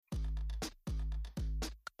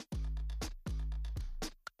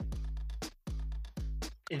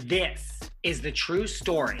This is the true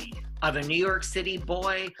story of a New York City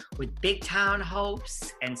boy with big town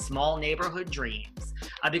hopes and small neighborhood dreams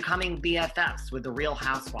of becoming BFFs with the Real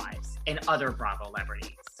Housewives and other Bravo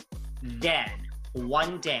celebrities. Then,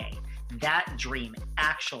 one day, that dream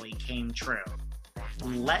actually came true.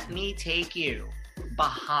 Let me take you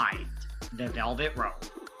behind the velvet rope.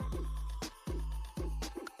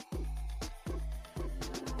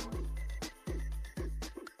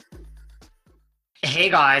 Hey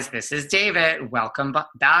guys, this is David. Welcome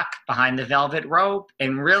back behind the velvet rope.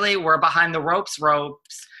 And really, we're behind the ropes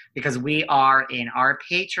because we are in our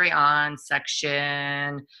Patreon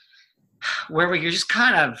section where we just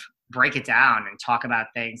kind of break it down and talk about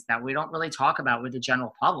things that we don't really talk about with the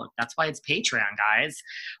general public. That's why it's Patreon, guys.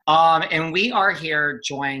 And we are here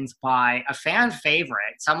joined by a fan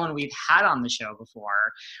favorite, someone we've had on the show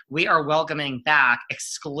before. We are welcoming back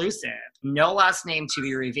exclusive, no last name to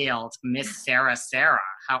be revealed, Miss Sarah.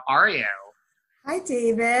 How are you? Hi,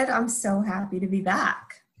 David. I'm so happy to be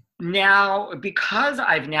back. Now, because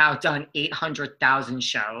I've now done 800,000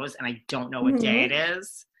 shows and I don't know what day it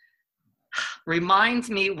is, reminds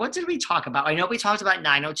me, what did we talk about? I know we talked about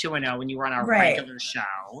 90210 when you were on our regular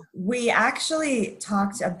show. We actually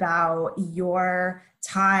talked about your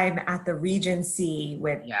time at the Regency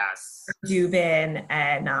with Dubin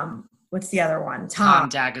and what's the other one? Tom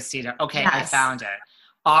D'Agostino. Okay, yes. I found it.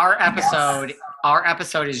 Our episode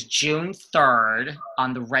is June 3rd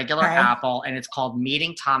on the regular Apple, and it's called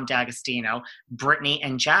Meeting Tom D'Agostino, Brittany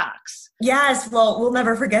and Jax. Yes, well, we'll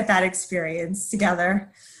never forget that experience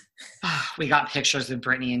together. We got pictures of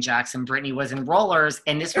Brittany and Jax, and Brittany was in rollers,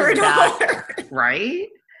 and this was back, right?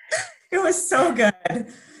 It was so good.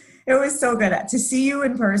 It was so good to see you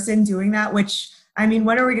in person doing that, which, I mean,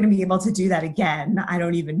 when are we going to be able to do that again? I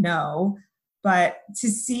don't even know. But to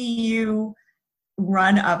see you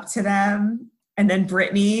run up to them and then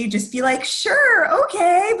Brittany just be like, sure,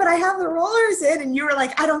 okay, but I have the rollers in. And you were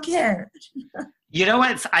like, I don't care. You know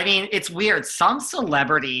what? It's weird. Some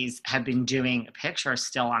celebrities have been doing pictures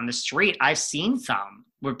still on the street. I've seen some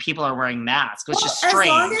where people are wearing masks, which is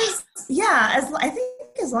strange. I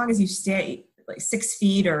think as long as you stay like 6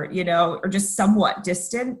 feet or just somewhat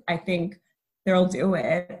distant, I think they'll do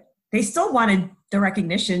it. They still wanted the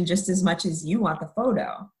recognition just as much as you want the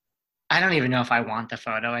photo. I don't even know if I want the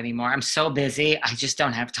photo anymore. I'm so busy. I just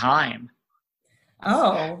don't have time.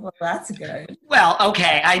 Oh, well, that's good. Well,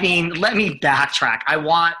 okay. I mean, let me backtrack. I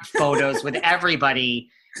want photos with everybody,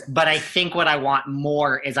 but I think what I want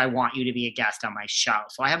more is I want you to be a guest on my show.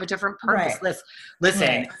 So I have a different purpose. Right.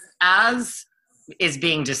 Listen, as is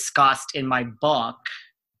being discussed in my book,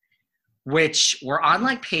 which we're on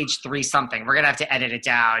like page 3 something. We're going to have to edit it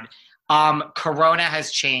down. Corona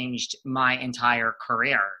has changed my entire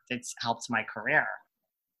career. It's helped my career.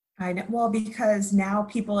 I know. Well, because now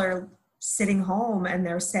people are sitting home and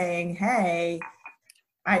they're saying, hey,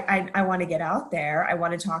 I want to get out there. I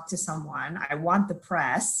want to talk to someone. I want the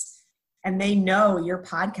press. And they know your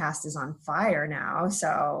podcast is on fire now.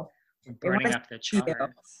 So burning up the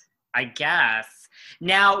charts, I guess.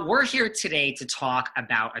 Now, we're here today to talk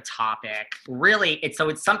about a topic. Really, it's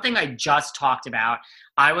something I just talked about.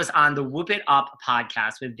 I was on the Whoop It Up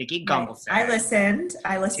podcast with Vicki Gunvalson. I listened.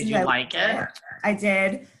 Did you like it? I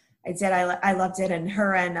did. I loved it. And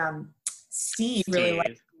her and Steve really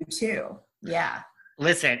liked you too. Yeah.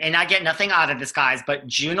 Listen, and I get nothing out of this, guys, but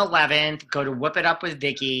June 11th, go to Whoop It Up with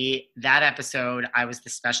Vicki. That episode, I was the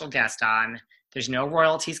special guest on. There's no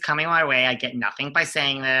royalties coming my way. I get nothing by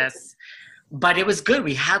saying this. But it was good.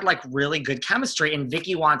 We had like really good chemistry, and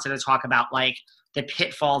Vicki wanted to talk about like the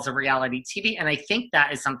pitfalls of reality TV. And I think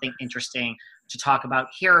that is something interesting to talk about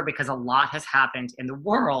here because a lot has happened in the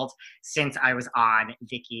world since I was on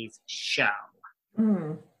Vicki's show,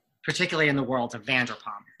 particularly in the world of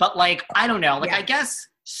Vanderpump. But like, I don't know, I guess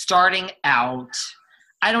starting out,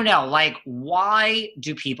 I don't know, like why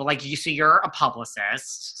do people like you? So you're a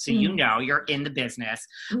publicist, so you know you're in the business.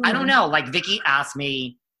 I don't know, like Vicki asked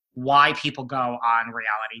me why people go on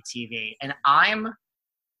reality TV. And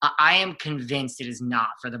I am convinced it is not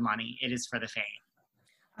for the money. It is for the fame.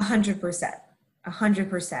 100%.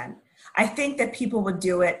 100%. I think that people would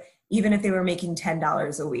do it even if they were making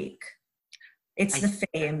 $10 a week. It's the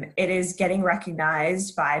fame. It is getting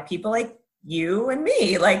recognized by people like you and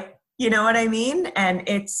me. Like, you know what I mean? And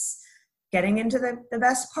it's getting into the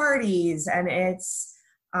best parties. And it's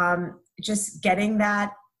just getting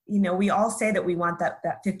that. You know, we all say that we want that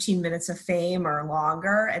 15 minutes of fame or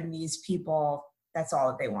longer, and these people, that's all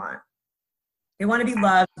that they want. They want to be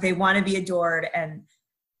loved, they want to be adored, and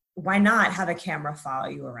why not have a camera follow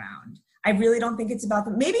you around? I really don't think it's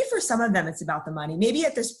about maybe for some of them it's about the money. Maybe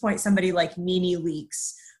at this point somebody like Nene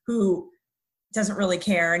Leakes who doesn't really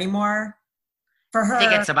care anymore. For her, I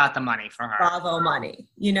think it's about the money for her. Bravo money.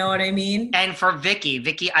 You know what I mean? And for Vicky,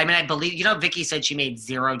 I mean, I believe, Vicky said she made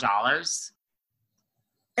 $0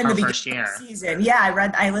 in the first year. Season.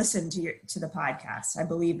 Yeah, I listened to the podcast. I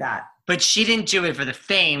believe that. But she didn't do it for the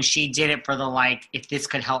fame. She did it for the, like, if this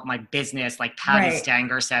could help my business. Like Patty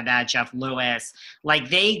Stanger said that, Jeff Lewis.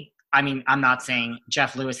 Like I'm not saying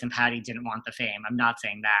Jeff Lewis and Patty didn't want the fame. I'm not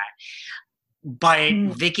saying that. But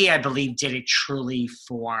Vicky, I believe, did it truly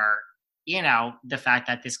for, the fact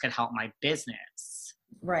that this could help my business.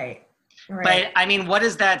 Right. But, I mean, what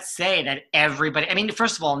does that say that everybody – I mean,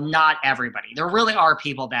 first of all, not everybody. There really are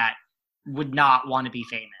people that would not want to be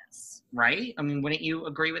famous, right? I mean, wouldn't you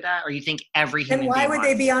agree with that? Or you think every human being – Then why would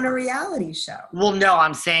they be on a reality show? Well, no,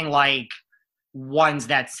 I'm saying, like, ones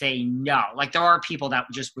that say no. Like, there are people that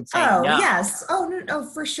just would say no. Oh, yes. Oh, no,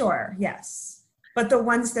 for sure. Yes. But the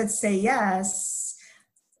ones that say yes –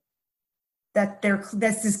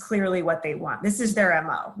 this is clearly what they want. This is their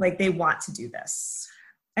MO. Like they want to do this.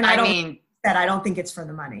 And I don't think it's for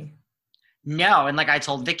the money. No. And like I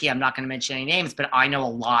told Vicky, I'm not going to mention any names, but I know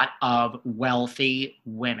a lot of wealthy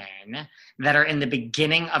women that are in the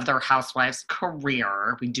beginning of their housewife's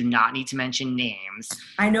career. We do not need to mention names.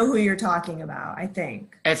 I know who you're talking about, I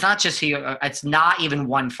think. It's not just it's not even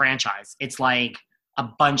one franchise. It's like a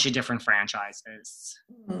bunch of different franchises.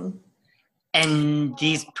 Mm-hmm. And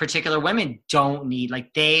these particular women don't need,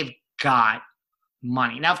 like, they've got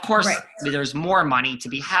money. Now, of course, there's more money to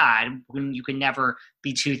be had when you can never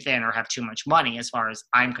be too thin or have too much money, as far as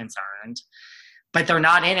I'm concerned. But they're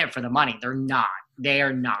not in it for the money. They're not. They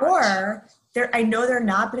are not. Or, I know they're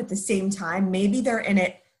not, but at the same time, maybe they're in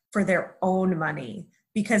it for their own money.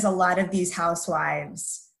 Because a lot of these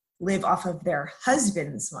housewives live off of their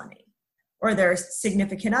husband's money or their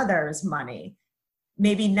significant other's money.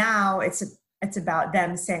 Maybe now it's about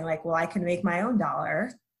them saying like, well, I can make my own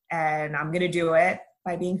dollar and I'm going to do it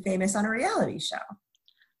by being famous on a reality show.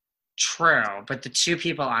 True. But the two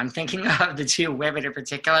people I'm thinking of, the two women in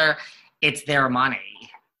particular, it's their money. I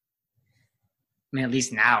mean, at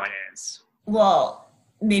least now it is. Well,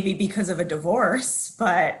 maybe because of a divorce,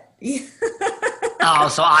 but... Oh,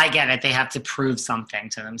 so I get it. They have to prove something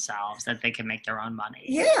to themselves that they can make their own money.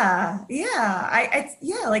 Yeah.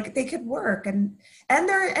 Like they could work and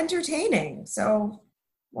they're entertaining. So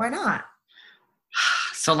why not?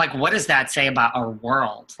 So like, what does that say about our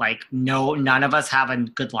world? Like, no, none of us have a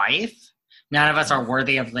good life. None of us are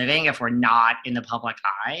worthy of living if we're not in the public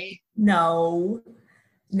eye. No.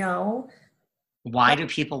 Why do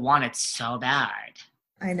people want it so bad?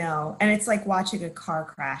 I know. And it's like watching a car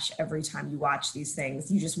crash every time you watch these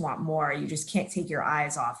things. You just want more. You just can't take your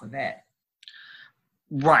eyes off of it.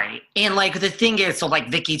 Right. And like the thing is, so like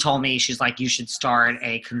Vicky told me, she's like, you should start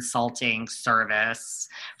a consulting service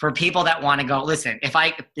for people that want to go, listen,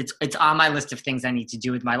 it's on my list of things I need to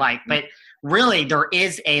do with my life. But really there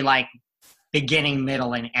is a like beginning,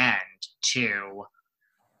 middle, and end to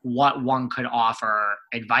what one could offer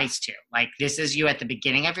advice to. Like, this is you at the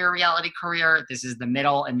beginning of your reality career, this is the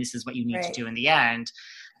middle, and this is what you need to do in the end.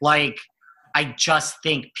 Like, I just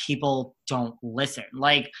think people don't listen.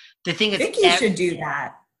 like, the thing is, Vicky should do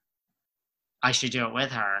that. I should do it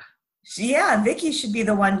with her. Yeah, Vicky should be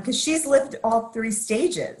the one, because she's lived all 3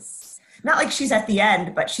 stages. Not like she's at the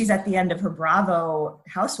end, but she's at the end of her Bravo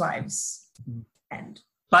Housewives end.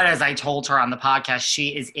 But as I told her on the podcast,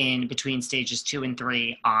 she is in between stages 2 and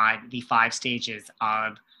 3 on the 5 stages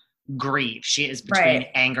of grief. She is between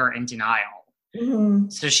anger and denial. Mm-hmm.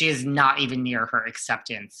 So she is not even near her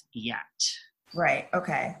acceptance yet. Right.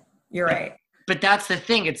 Okay. You're right. But that's the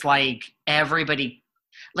thing. It's like everybody,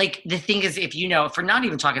 like the thing is, if we're not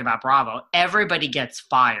even talking about Bravo, everybody gets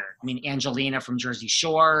fired. I mean, Angelina from Jersey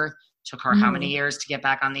Shore took her how many years to get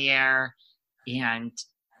back on the air? And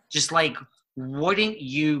just like, wouldn't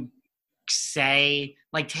you say,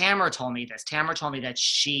 like Tamara told me this. Tamara told me that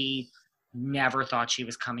she never thought she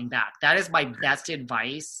was coming back. That is my best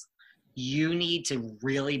advice. You need to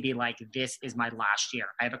really be like, this is my last year.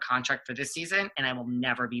 I have a contract for this season and I will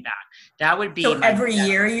never be back. That would be. So every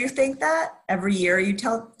year you think that? Every year you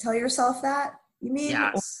tell yourself that? You mean?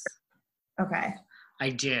 Yes. Okay. I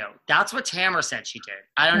do. That's what Tamara said she did.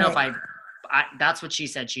 I don't know if that's what she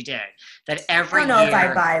said she did. That every year. I don't know if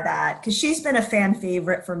I buy that, because she's been a fan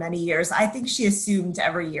favorite for many years. I think she assumed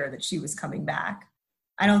every year that she was coming back.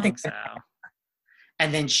 I don't think so.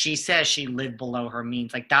 And then she says she lived below her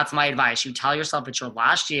means. Like, that's my advice. You tell yourself it's your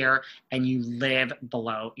last year and you live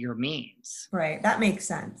below your means. Right. That makes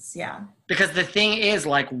sense. Yeah. Because the thing is,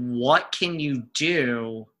 like, what can you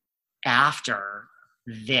do after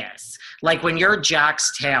this? Like, when you're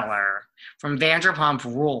Jax Taylor from Vanderpump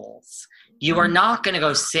Rules, you are not going to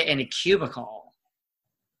go sit in a cubicle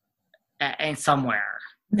and somewhere.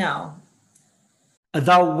 No.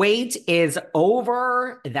 The wait is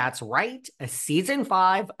over. That's right. Season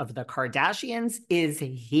 5 of The Kardashians is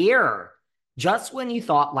here. Just when you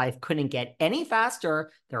thought life couldn't get any faster,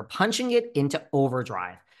 they're punching it into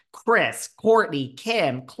overdrive. Kris, Kourtney,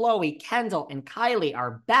 Kim, Khloe, Kendall, and Kylie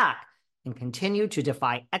are back and continue to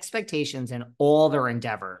defy expectations in all their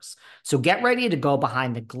endeavors. So get ready to go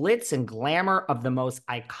behind the glitz and glamour of the most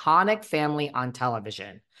iconic family on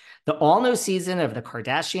television. The all-new season of The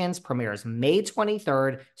Kardashians premieres May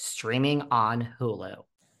 23rd, streaming on Hulu.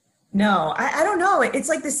 No, I don't know. It's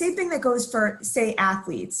like the same thing that goes for, say,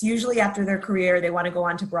 athletes. Usually after their career, they want to go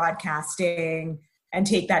on to broadcasting and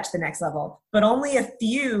take that to the next level. But only a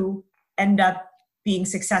few end up being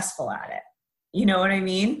successful at it. You know what I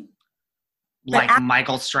mean? Like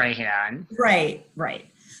Michael Strahan. Right.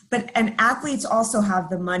 And athletes also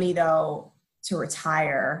have the money, though, to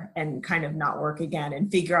retire and kind of not work again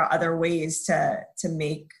and figure out other ways to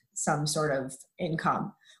make some sort of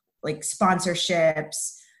income, like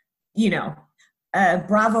sponsorships.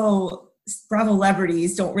 Bravo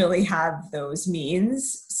celebrities don't really have those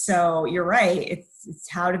means. So you're right. It's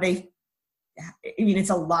how do they,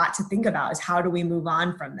 it's a lot to think about, is how do we move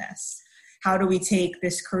on from this? How do we take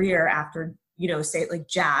this career after, say like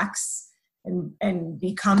Jax and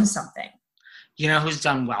become something? You know who's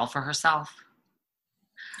done well for herself?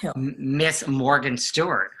 Who? Miss Morgan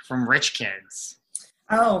Stewart from Rich Kids.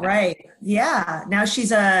 Oh, right. Yeah. Now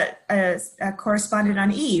she's a correspondent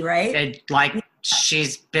on E, right?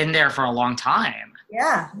 She's been there for a long time.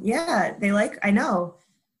 Yeah. I know.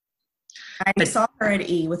 I saw her at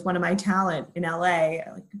E with one of my talent in LA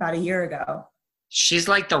like about a year ago. She's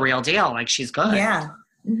like the real deal. Like, she's good. Yeah.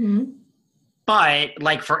 Mm-hmm. But,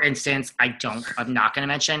 like, for instance, I'm not going to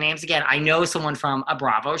mention names again. I know someone from a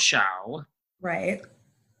Bravo show. Right.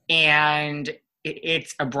 And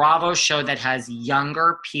it's a Bravo show that has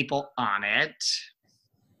younger people on it.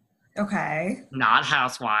 Okay. Not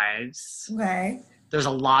housewives. Okay. There's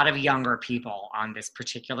a lot of younger people on this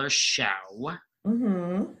particular show.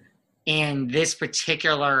 Mm-hmm. And this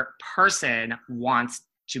particular person wants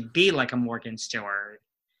to be like a Morgan Stewart.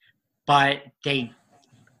 But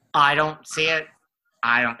I don't see it.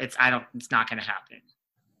 It's not going to happen.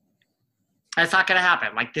 It's not going to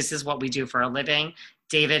happen. Like, this is what we do for a living.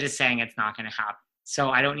 David is saying it's not going to happen. So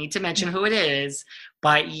I don't need to mention who it is,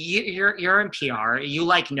 but you're in PR. You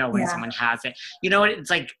know when someone has it. You know what? It's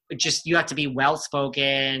like, just, you have to be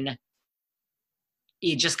well-spoken.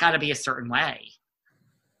 You just got to be a certain way.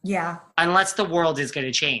 Yeah. Unless the world is going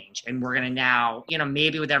to change. And we're going to now,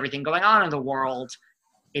 maybe with everything going on in the world,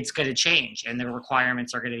 it's going to change and the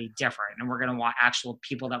requirements are going to be different. And we're going to want actual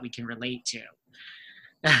people that we can relate to.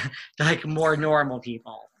 Like more normal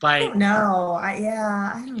people. But no, I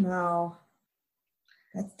don't know.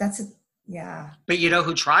 Yeah. But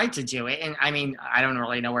who tried to do it, and I mean, I don't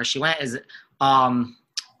really know where she went, is Adrena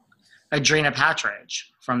Patridge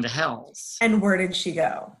from The Hills. And where did she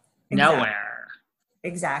go? Nowhere.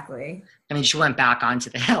 Exactly. I mean, she went back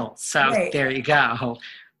onto The Hills. So right. There you go.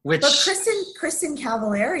 But Kristen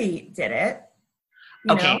Cavallari did it.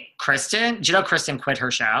 Okay, Kristen. Do you know Kristen quit her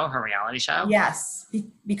show, her reality show? Yes,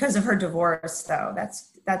 because of her divorce, though.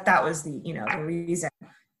 That was the the reason.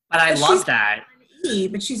 But I love that.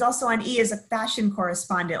 But she's also on E as a fashion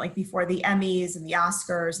correspondent, like before the Emmys and the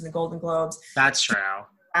Oscars and the Golden Globes. That's true.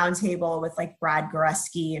 Roundtable with like Brad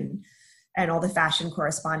Goreski and all the fashion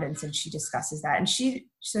correspondents, and she discusses that. And she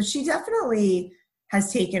definitely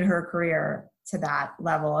has taken her career to that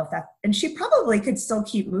level of that, and she probably could still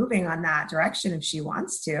keep moving on that direction if she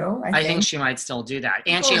wants to. I think she might still do that,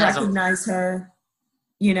 and she recognize her,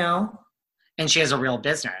 and she has a real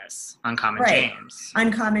business, Uncommon James.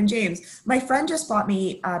 Uncommon James. My friend just bought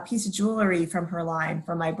me a piece of jewelry from her line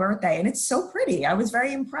for my birthday, and it's so pretty. I was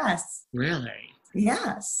very impressed. Really?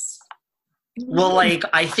 Yes. Well,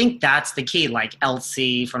 I think that's the key. Like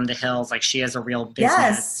Elsie from The Hills, she has a real business.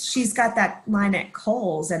 Yes, she's got that line at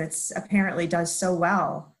Kohl's, and it's apparently does so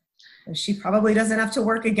well. And she probably doesn't have to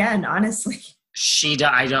work again, honestly.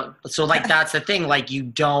 I don't. So that's the thing. You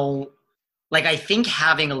don't. I think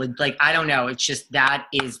having I don't know. It's just that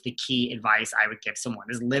is the key advice I would give someone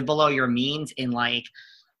is live below your means. And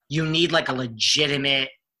you need a legitimate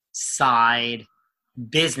side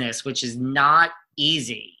business, which is not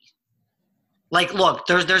easy. Like, look,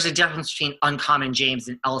 there's a difference between Uncommon James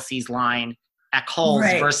and Elsie's line at Kohl's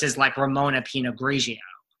versus like Ramona Pinot Grigio.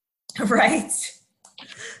 Right.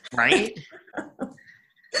 Right?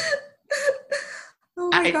 Oh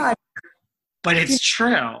my God. But it's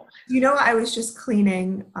true. You know, I was just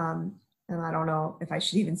cleaning, and I don't know if I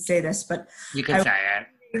should even say this, but you can say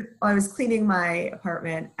it. I was cleaning my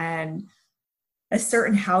apartment, and a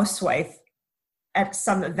certain housewife at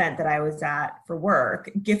some event that I was at for work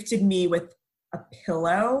gifted me with a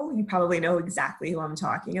pillow. You probably know exactly who I'm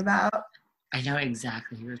talking about. I know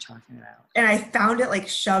exactly who you're talking about. And I found it like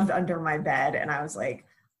shoved under my bed, and I was like,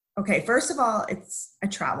 okay, first of all, it's a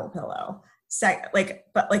travel pillow.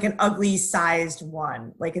 But an ugly sized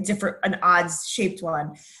one, like an odd shaped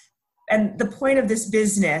one. And the point of this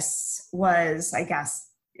business was, I guess,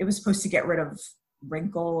 it was supposed to get rid of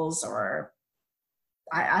wrinkles, or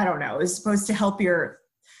I don't know. It was supposed to help your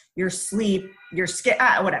sleep, your skin,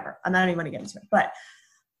 whatever. I'm not even going to get into it. But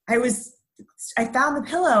I found the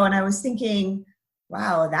pillow, and I was thinking,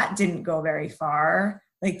 wow, that didn't go very far.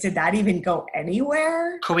 Like, did that even go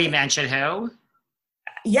anywhere? Could we mention who?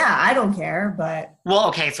 Yeah, I don't care, but... Well,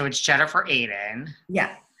 okay, so it's Jennifer Aydin.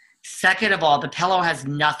 Yeah. Second of all, the pillow has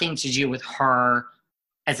nothing to do with her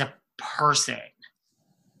as a person.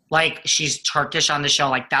 Like, she's Turkish on the show.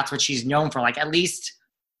 Like, that's what she's known for. Like, at least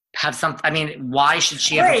have some... I mean, why should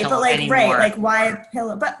she have a pillow anymore? Right, like, why a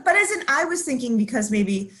pillow? But I was thinking because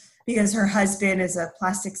her husband is a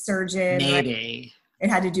plastic surgeon. Maybe. Right?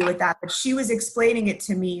 It had to do with that. But she was explaining it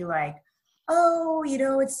to me like, oh, you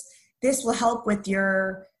know, this will help with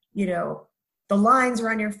your, you know, the lines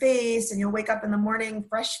around your face, and you'll wake up in the morning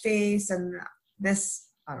fresh face, and this,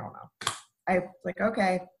 I don't know. I like,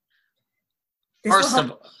 okay. This will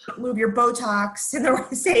help move your Botox in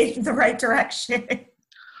the right direction.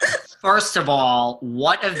 First of all,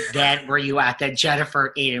 what event were you at that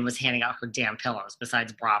Jennifer Aydin was handing out her damn pillows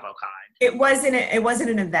besides BravoCon? It wasn't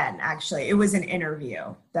an event, actually. It was an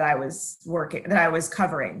interview that I was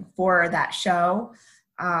covering for that show.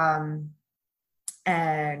 And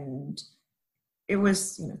it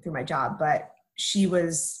was, you know, through my job, but she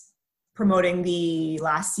was promoting the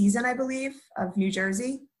last season, I believe, of New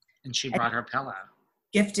Jersey. And she brought her pillow.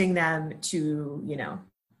 Gifting them to, you know,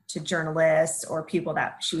 to journalists or people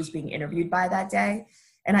that she was being interviewed by that day.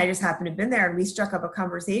 And I just happened to have been there, and we struck up a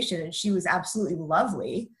conversation, and she was absolutely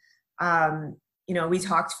lovely. You know, we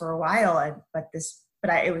talked for a while, but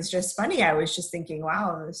it was just funny. I was just thinking,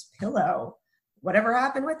 wow, this pillow, whatever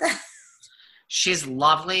happened with that? She's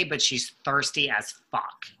lovely, but she's thirsty as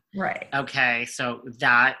fuck. Right. Okay, so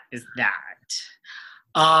that is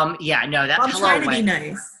that. Yeah, no, that pillow. I'm trying to be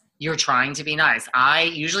nice. You're trying to be nice. I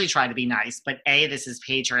usually try to be nice, but A, this is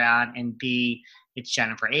Patreon, and B, it's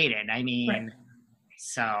Jennifer Aydin. I mean, right.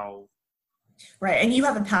 So. Right, and you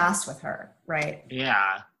have a past with her, right?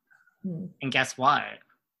 Yeah. And guess what?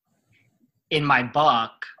 In my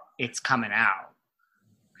book, it's coming out.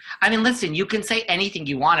 I mean, listen, you can say anything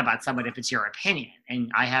you want about someone if it's your opinion. And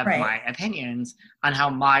I have my opinions on how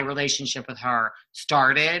my relationship with her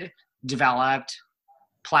started, developed,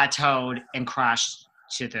 plateaued, and crashed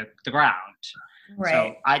to the ground.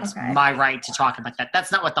 Right. So it's my right to talk about that.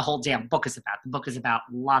 That's not what the whole damn book is about. The book is about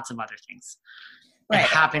lots of other things. Right. It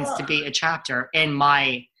happens to be a chapter. And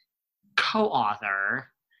my co-author,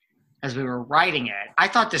 as we were writing it, I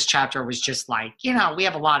thought this chapter was just like, you know, we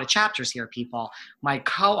have a lot of chapters here, people. My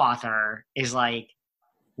co-author is like,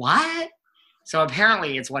 what? So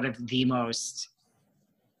apparently it's one of the most,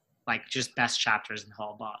 like, just best chapters in the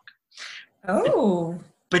whole book. Oh.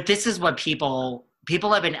 But this is what people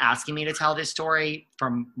have been asking me to tell this story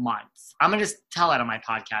for months. I'm going to tell it on my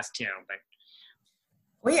podcast too, but.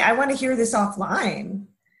 Wait, I want to hear this offline.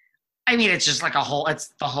 I mean, it's just like it's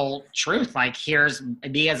the whole truth. Like, here's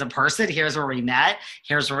me as a person. Here's where we met.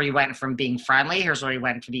 Here's where we went from being friendly. Here's where we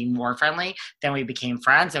went from being more friendly. Then we became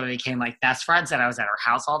friends, and we became like best friends, and I was at her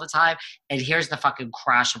house all the time. And here's the fucking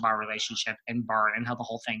crash of our relationship and burn, and how the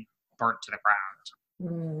whole thing burnt to the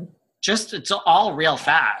ground. Just, it's all real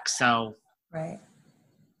facts. So right.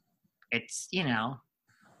 It's, you know,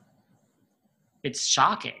 it's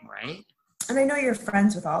shocking, right? And I know you're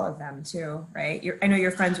friends with all of them too, right? I know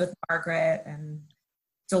you're friends with Margaret and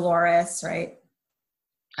Dolores, right?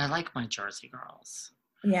 I like my Jersey girls.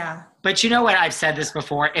 Yeah. But you know what? I've said this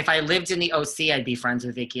before. If I lived in the OC, I'd be friends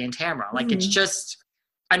with Vicky and Tamra. Like, it's just,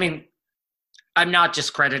 I mean, I'm not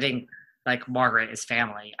discrediting, like, Margaret is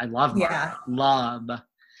family. I love Margaret. Yeah. Love.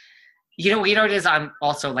 You know what it is? I'm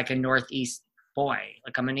also, like, a Northeast boy.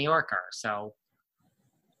 Like, I'm a New Yorker. So,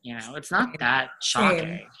 you know, it's not that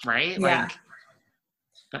shocking, right? Yeah. Like,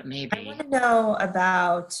 but maybe. I want to know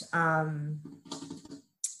about, what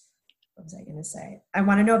was was I going to say? I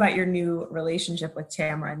want to know about your new relationship with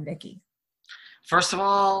Tamra and Vicky. First of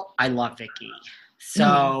all, I love Vicky.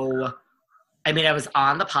 So, I mean, I was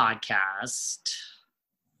on the podcast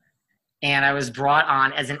and I was brought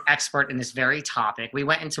on as an expert in this very topic. We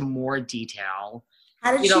went into more detail.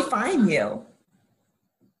 How did she find you?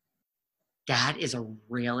 That is a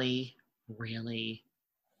really, really,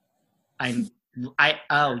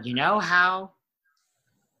 you know how?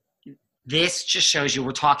 This just shows you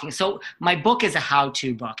we're talking. So my book is a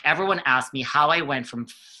how-to book. Everyone asked me how I went from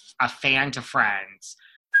a fan to friends.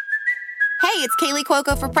 Hey, it's Kaylee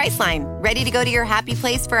Cuoco for Priceline. Ready to go to your happy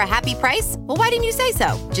place for a happy price? Well, why didn't you say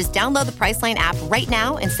so? Just download the Priceline app right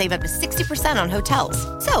now and save up to 60% on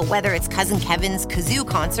hotels. So whether it's Cousin Kevin's Kazoo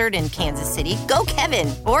Concert in Kansas City, go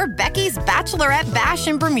Kevin, or Becky's Bachelorette Bash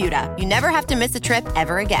in Bermuda, you never have to miss a trip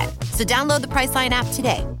ever again. So download the Priceline app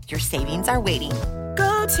today. Your savings are waiting.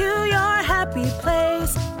 Go to your happy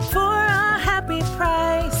place for a happy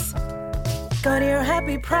price. Go to your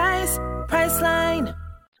happy price, Priceline.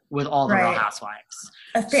 With all the Real Housewives.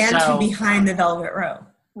 A fan from behind the velvet rope.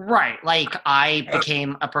 Right. Like I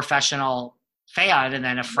became a professional fan and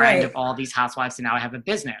then a friend of all these housewives, and now I have a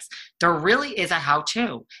business. There really is a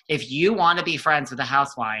how-to. If you want to be friends with a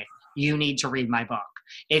housewife, you need to read my book.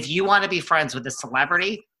 If you want to be friends with a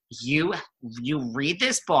celebrity, you read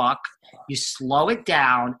this book, you slow it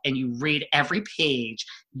down, and you read every page.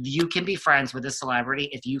 You can be friends with a celebrity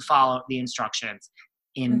if you follow the instructions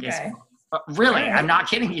in this book. But really, I'm not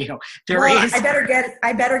kidding you. I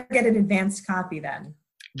better get an advanced copy then.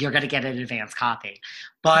 You're going to get an advanced copy.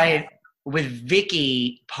 But with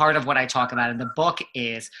Vicky, part of what I talk about in the book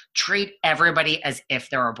is treat everybody as if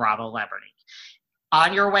they're a Bravo celebrity.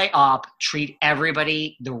 On your way up, treat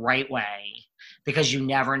everybody the right way because you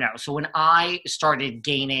never know. So when I started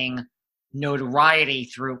gaining notoriety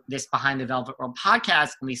through this Behind the Velvet Rope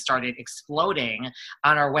podcast, and we started exploding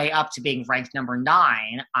on our way up to being ranked number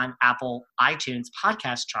 9 on Apple iTunes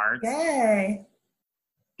podcast charts. Yay.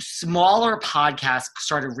 Smaller podcasts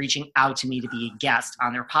started reaching out to me to be a guest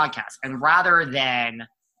on their podcast. And rather than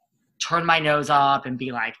turn my nose up and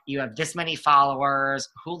be like, you have this many followers,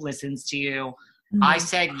 who listens to you? I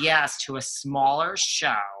said yes to a smaller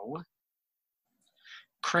show,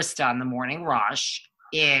 Krista on the Morning Rush,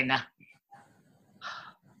 in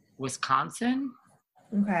Wisconsin,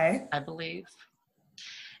 I believe.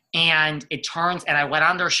 And I went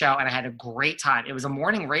on their show and I had a great time. It was a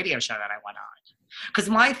morning radio show that I went on. Because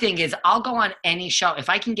my thing is, I'll go on any show. If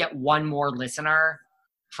I can get one more listener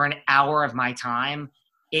for an hour of my time,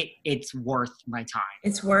 it's worth my time.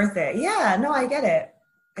 It's worth it. Yeah, no, I get it.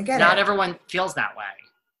 Not everyone feels that way.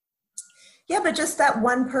 Yeah, but just that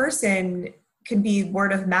one person can be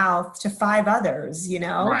word of mouth to 5 others, you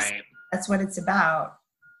know? Right. So that's what it's about.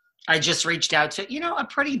 I just reached out to, a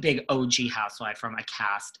pretty big OG housewife from a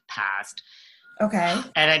cast past. Okay.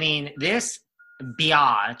 And I mean, this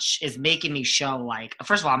biatch is making me show, like,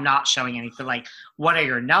 first of all, I'm not showing anything. Like, what are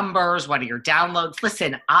your numbers? What are your downloads?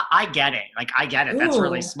 Listen, I get it. Like, I get it. That's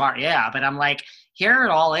really smart. Yeah. But I'm like, here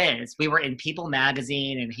it all is. We were in People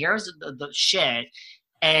magazine and here's the shit.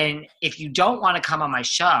 And if you don't want to come on my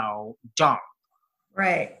show, don't.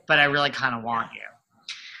 Right. But I really kind of want you.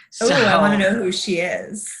 So, I want to know who she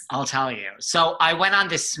is. I'll tell you. So I went on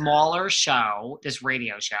this smaller show, this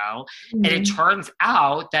radio show, and it turns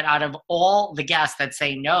out that out of all the guests that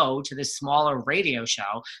say no to this smaller radio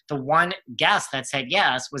show, the one guest that said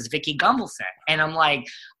yes was Vicky Gunvalson. And I'm like,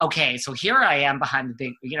 okay, so here I am behind the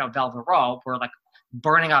big, velvet rope. We're like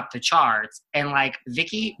burning up the charts, and like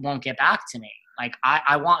Vicky won't get back to me. Like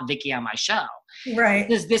I want Vicky on my show. Right.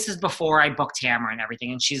 This is before I booked Tamra and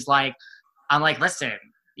everything. And she's like, I'm like, listen,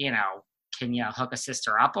 can you hook a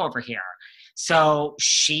sister up over here? So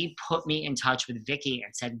she put me in touch with Vicky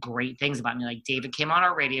and said great things about me. Like, David came on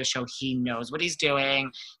our radio show. He knows what he's doing.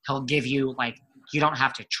 He'll give you, like, you don't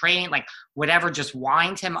have to train, like, whatever. Just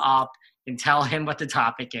wind him up and tell him what the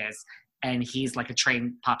topic is. And he's like a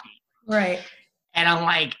trained puppy. Right. And I'm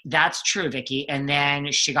like, that's true, Vicky. And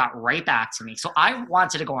then she got right back to me. So I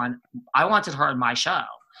wanted her on my show.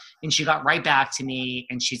 And she got right back to me,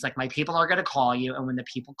 and she's like, my people are going to call you. And when the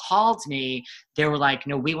people called me, they were like,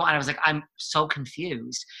 no, we want, and I was like, I'm so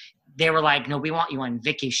confused. They were like, no, we want you on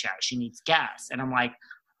Vicky's show. She needs guests. And I'm like,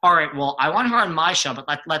 all right, well, I want her on my show, but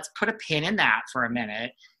let's put a pin in that for a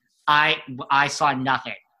minute. I saw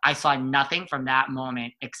nothing. I saw nothing from that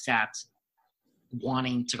moment except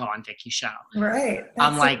wanting to go on Vicky's show. Right.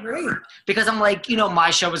 I'm like, great. Because I'm like, my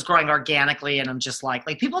show was growing organically, and I'm just like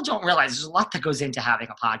people don't realize there's a lot that goes into having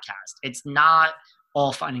a podcast. It's not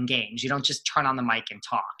all fun and games. You don't just turn on the mic and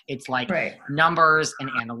talk. It's like numbers and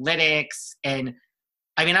analytics and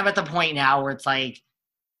I mean, I'm at the point now where it's like,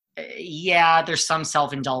 yeah, there's some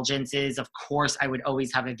self-indulgences. Of course, I would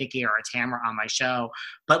always have a Vicky or a Tamara on my show,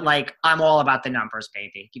 but like, I'm all about the numbers,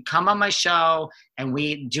 baby. You come on my show and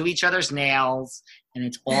we do each other's nails and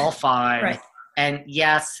it's all fun. Right. And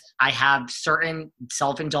yes, I have certain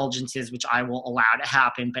self-indulgences, which I will allow to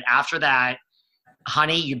happen. But after that,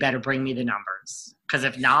 honey, you better bring me the numbers. Because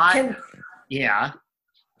if not, yeah.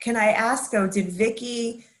 Can I ask though, did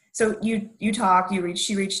Vicky, so you talked,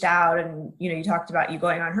 she reached out and, you know, you talked about you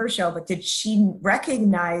going on her show, but did she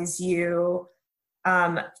recognize you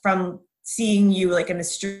from seeing you like in the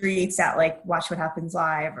streets at like Watch What Happens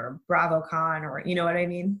Live or BravoCon, or, you know what I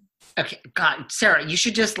mean? Okay, God, Sarah, you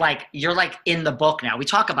should just like, you're like in the book now. We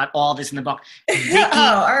talk about all this in the book. Vicky,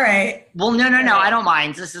 oh, all right. Well, no, I don't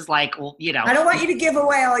mind. This is like, well, you know. I don't want you to give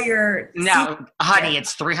away all your No, honey,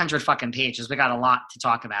 it's 300 fucking pages. We got a lot to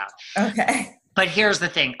talk about. Okay. But here's the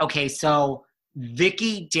thing. Okay, so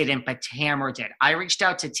Vicky didn't, but Tamara did. I reached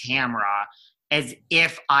out to Tamara as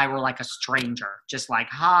if I were like a stranger. Just like,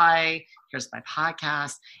 hi, here's my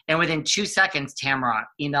podcast. And within 2 seconds, Tamara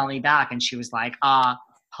emailed me back and she was like,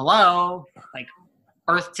 hello, like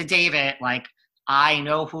Earth to David, like I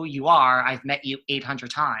know who you are. I've met you 800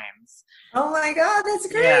 times. Oh my God, that's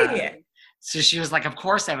great. Yeah. So she was like, of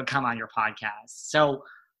course I would come on your podcast. So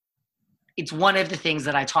it's one of the things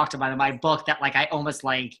that I talked about in my book that like I almost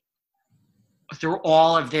like through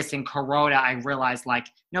all of this in Corona, I realized like,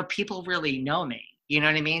 no, people really know me. You know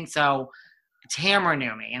what I mean? So Tamara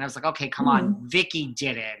knew me and I was like, okay, come on. Vicky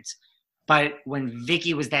didn't. But when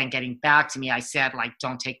Vicky was then getting back to me, I said, like,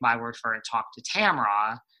 don't take my word for it. Talk to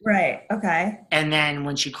Tamara. Right. Okay. And then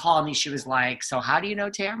when she called me, she was like, so how do you know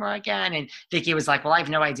Tamara again? And Vicky was like, well, I have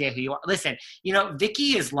no idea who you are. Listen, you know,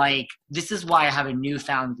 Vicky is like, this is why I have a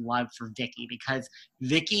newfound love for Vicky, because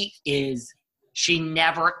Vicky she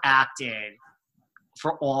never acted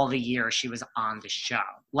for all the years she was on the show.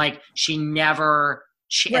 Like, she never...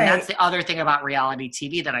 Right. And that's the other thing about reality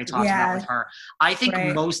TV that I talked about with her. I think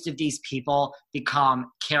most of these people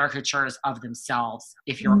become caricatures of themselves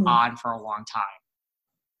if you're on for a long time.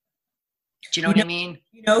 Do you know what I mean?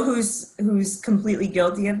 You know who's completely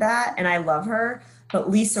guilty of that? And I love her,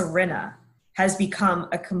 but Lisa Rinna has become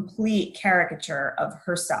a complete caricature of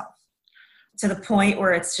herself to the point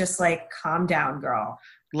where it's just like, calm down, girl.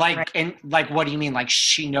 Like, right? And like, what do you mean? Like,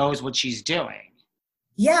 she knows what she's doing.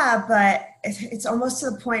 Yeah, but it's almost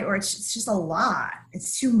to the point where it's just a lot.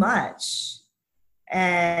 It's too much.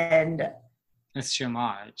 And it's too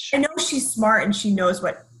much. I know she's smart and she knows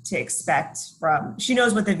what to expect she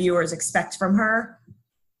knows what the viewers expect from her.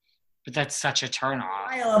 But that's such a turnoff.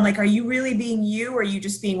 I'm like, are you really being you, or are you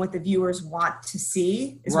just being what the viewers want to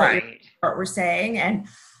see? Is right. What we're saying. And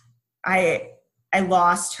I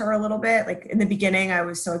lost her a little bit. Like in the beginning, I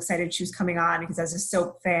was so excited she was coming on because I was a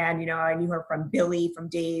soap fan. You know, I knew her from Billy from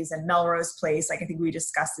Days and Melrose Place. Like I think we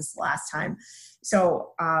discussed this last time.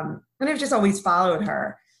 So, and I've just always followed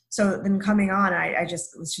her. So then coming on, I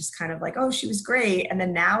just was just kind of like, oh, she was great. And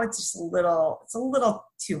then now it's just it's a little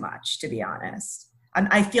too much, to be honest.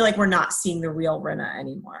 I feel like we're not seeing the real Rinna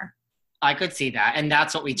anymore. I could see that. And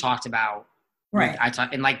that's what we talked about. Right.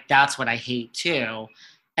 And like, that's what I hate too.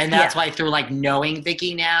 And that's why through like knowing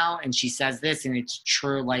Vicky now, and she says this and it's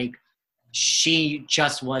true, like she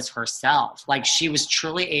just was herself. Like she was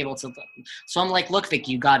truly able to. So I'm like, look,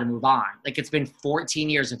 Vicky, you got to move on. Like it's been 14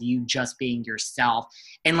 years of you just being yourself.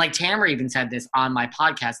 And like Tamara even said this on my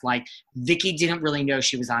podcast, like Vicky didn't really know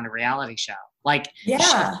she was on a reality show. Like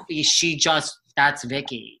she just, that's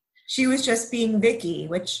Vicky. She was just being Vicky,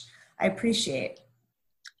 which I appreciate.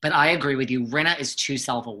 But I agree with you. Rinna is too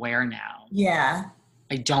self-aware now. Yeah.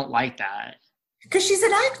 I don't like that. Because she's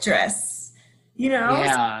an actress, you know?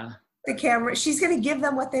 Yeah. The camera, she's going to give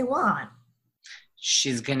them what they want.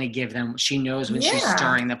 She's going to give them, she knows when she's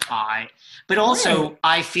stirring the pot. But also,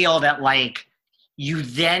 I feel that like, you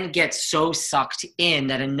then get so sucked in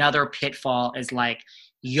that another pitfall is like,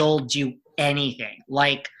 you'll do anything.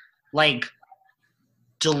 Like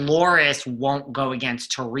Dolores won't go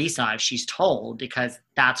against Teresa if she's told because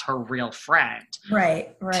that's her real friend.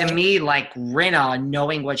 Right. To me, like Rinna,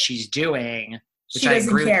 knowing what she's doing, she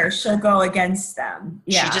doesn't care. She'll go against them.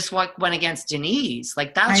 Yeah. She just went against Denise.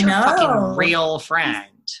 Like that's her fucking real friend.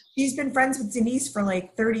 She's been friends with Denise for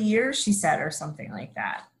like 30 years, she said, or something like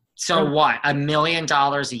that. So what? $1 million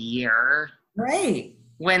a year? Right.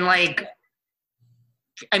 When like,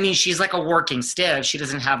 I mean, she's like a working stiff. She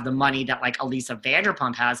doesn't have the money that like Elisa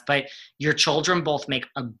Vanderpump has, but your children both make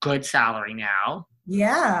a good salary now.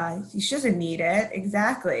 Yeah, she doesn't need it.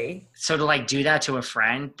 Exactly. So to like do that to a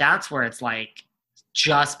friend, that's where it's like,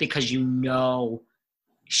 just because you know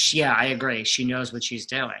Yeah, I agree. She knows what she's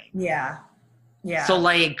doing. Yeah. Yeah. So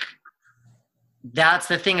like, that's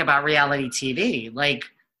the thing about reality TV. Like,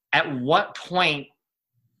 at what point,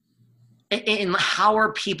 and how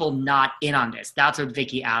are people not in on this? That's what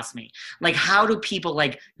Vicky asked me. Like, how do people,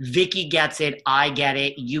 like, Vicky gets it, I get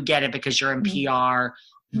it, you get it because you're in PR.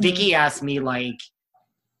 Vicky asked me, like,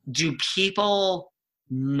 do people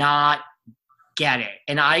not get it?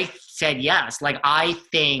 And I said yes. Like, I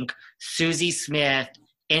think Susie Smith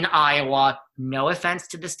in Iowa, no offense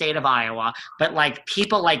to the state of Iowa, but like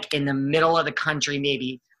people like in the middle of the country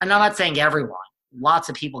maybe, and I'm not saying everyone, lots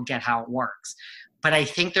of people get how it works, but I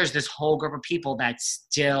think there's this whole group of people that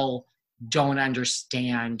still don't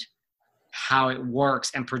understand how it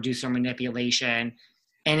works and producer manipulation.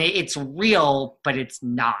 And it's real, but it's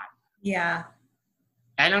not. Yeah.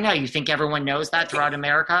 I don't know. You think everyone knows that throughout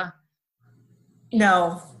America?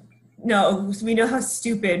 No, we know how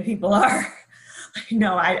stupid people are.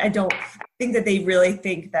 No, I don't. I think that they really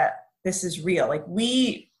think that this is real. Like,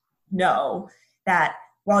 we know that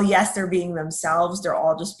while, yes, they're being themselves, they're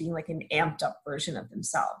all just being like an amped up version of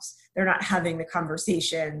themselves. They're not having the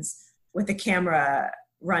conversations with the camera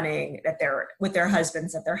running that they're with their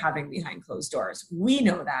husbands that they're having behind closed doors. We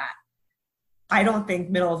know that. I don't think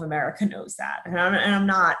middle of America knows that. And I'm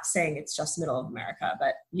not saying it's just middle of America,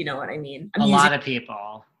 but you know what I mean? A lot of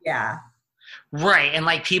people. Yeah. Right. And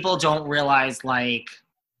like people don't realize like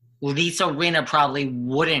Lisa Rinna probably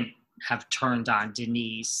wouldn't have turned on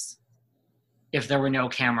Denise if there were no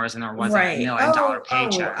cameras and there wasn't $1 million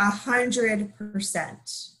paycheck.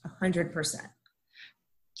 100%.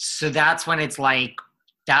 So that's when it's like,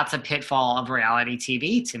 that's a pitfall of reality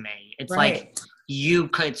TV to me. It's like you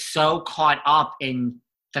could so caught up in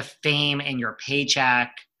the fame and your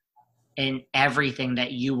paycheck and everything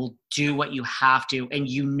that you will do what you have to, and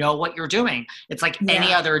you know what you're doing. It's like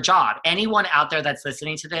any other job. Anyone out there that's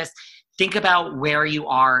listening to this, think about where you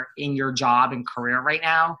are in your job and career right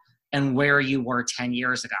now and where you were 10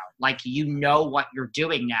 years ago. Like, you know what you're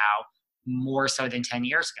doing now more so than 10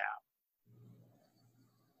 years ago.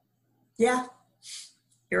 Yeah,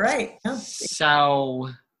 you're right. No. So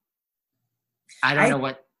I don't know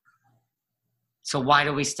what. So why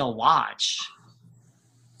do we still watch?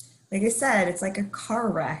 Like I said, it's like a car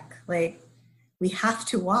wreck. Like, we have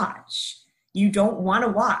to watch. You don't want to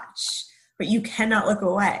watch, but you cannot look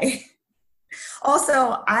away.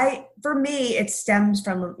 Also, for me, it stems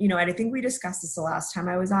from, and I think we discussed this the last time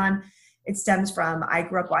I was on. It stems from, I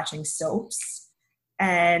grew up watching soaps,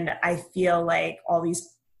 and I feel like all these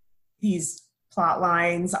plot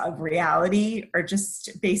lines of reality are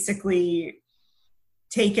just basically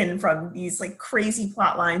taken from these like crazy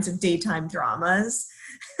plot lines of daytime dramas.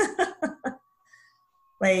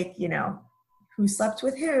 Like, who slept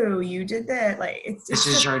with who, you did that. Like, this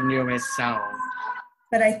is your newest soap.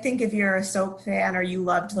 But I think if you're a soap fan or you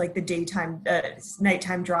loved like the daytime,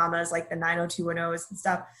 nighttime dramas, like the 90210s and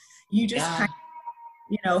stuff, you just kind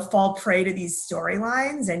of, fall prey to these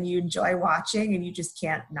storylines and you enjoy watching and you just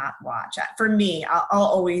can't not watch. For me, I'll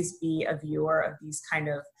always be a viewer of these kind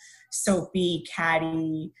of soapy,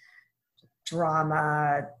 catty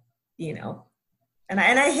drama, and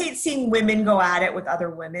I hate seeing women go at it with other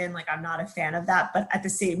women. Like, I'm not a fan of that, but at the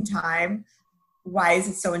same time, why is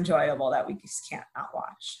it so enjoyable that we just can't not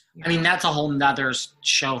watch? I mean, that's a whole nother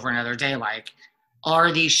show for another day. Like, are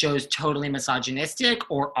these shows totally misogynistic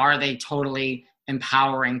or are they totally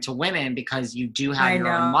empowering to women because you do have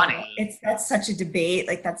your own money? That's such a debate.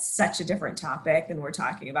 Like, that's such a different topic than we're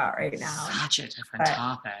talking about right now. Such a different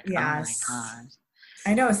topic. Yes. Oh my God.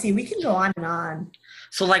 I know. See, we can go on and on.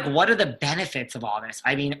 So, like, what are the benefits of all this?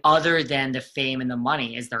 I mean, other than the fame and the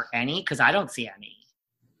money, is there any? Because I don't see any.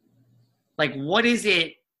 Like, what is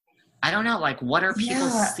it? I don't know. Like, what are people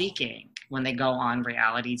seeking when they go on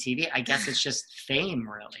reality TV? I guess it's just fame,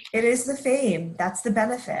 really. It is the fame. That's the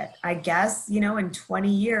benefit. I guess, in 20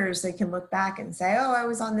 years, they can look back and say, oh, I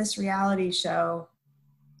was on this reality show.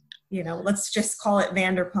 Let's just call it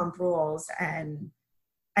Vanderpump Rules. And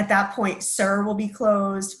at that point, SUR will be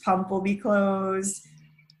closed. Pump will be closed.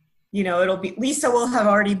 It'll be, Lisa will have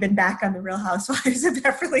already been back on the Real Housewives of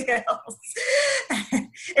Beverly Hills.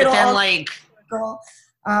 But then, like,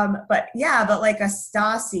 but like a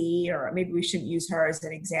Stassi, or maybe we shouldn't use her as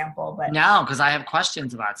an example, but no, because I have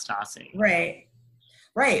questions about Stassi. Right.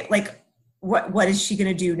 Like, what is she going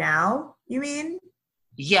to do now? You mean?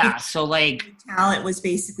 Yeah. So, like, talent was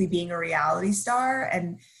basically being a reality star,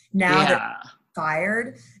 and now that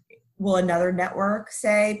fired, will another network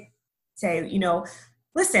say,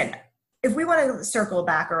 listen, if we want to circle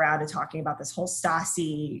back around to talking about this whole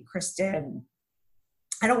Stassi, Kristen,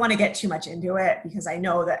 I don't want to get too much into it because I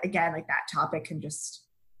know that, again, like, that topic can just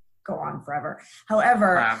go on forever.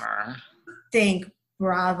 However, I think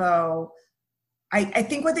Bravo, I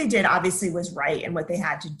think what they did obviously was right and what they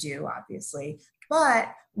had to do, obviously.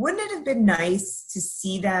 But wouldn't it have been nice to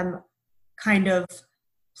see them kind of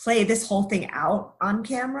play this whole thing out on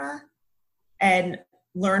camera and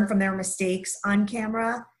learn from their mistakes on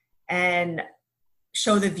camera and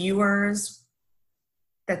show the viewers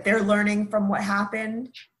that they're learning from what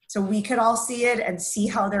happened so we could all see it and see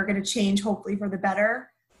how they're going to change, hopefully for the better?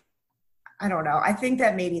 I don't know. I think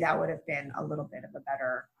that maybe that would have been a little bit of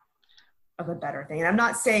a better thing. And I'm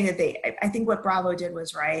not saying that I think what Bravo did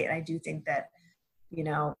was right. And I do think that, you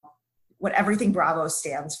know, what everything Bravo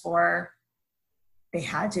stands for, they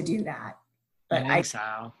had to do that. But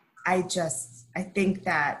I think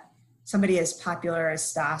that somebody as popular as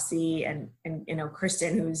Stassi and you know,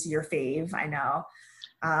 Kristen, who's your fave, I know.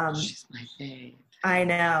 She's my fave. I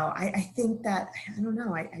know. I think that, I don't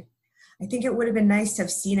know. I think it would have been nice to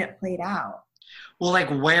have seen it played out. Well, like,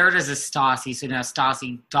 where does this Stassi? So now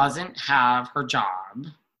Stassi doesn't have her job,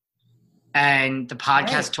 and the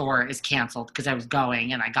podcast tour is canceled because I was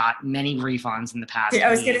going, and I got many refunds in the past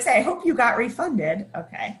I was week. going to say, I hope you got refunded.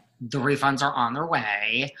 Okay. The refunds are on their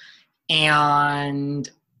way, and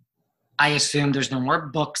I assume there's no more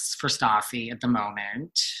books for Stassi at the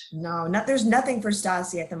moment. No, there's nothing for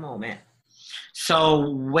Stassi at the moment.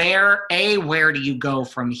 So where do you go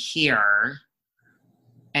from here?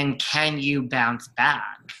 And can you bounce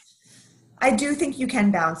back? I do think you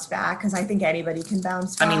can bounce back because I think anybody can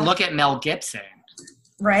bounce back. I mean, look at Mel Gibson.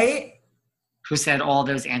 Right? Who said all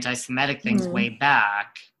those anti-Semitic things way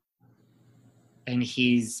back. And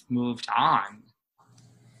he's moved on.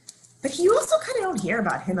 But you also kind of don't hear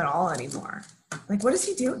about him at all anymore. Like, what does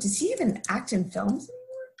he do? Does he even act in films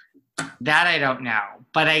anymore? That I don't know.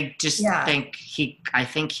 But I just think I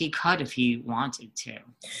think he could if he wanted to.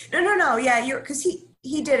 No. Yeah, because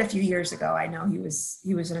he did a few years ago. I know he was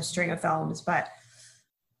in a string of films, but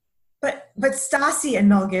Stassi and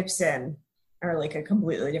Mel Gibson are like a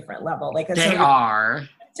completely different level. Like they are.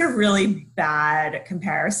 It's a really bad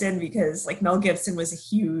comparison because like Mel Gibson is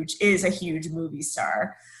a huge movie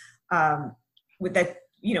star, with that,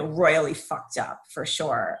 you know, royally fucked up for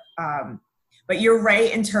sure. But you're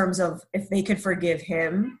right in terms of if they could forgive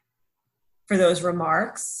him for those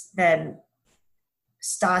remarks, then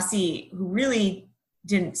Stassi, who really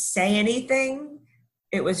didn't say anything,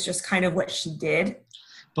 it was just kind of what she did.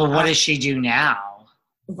 But what does she do now?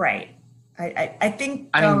 Right. I think...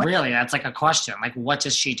 I mean, really, that's like a question. Like, what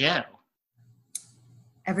does she do?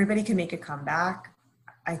 Everybody can make a comeback.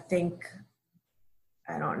 I think...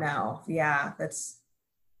 I don't know. Yeah, that's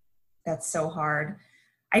so hard.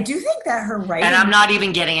 I do think that her writing... And I'm not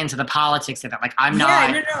even getting into the politics of it. Like, I'm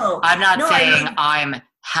not... I'm not saying I'm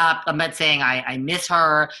happy. I'm not saying I miss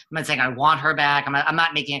her. I'm not saying I want her back. I'm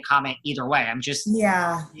not making a comment either way. I'm just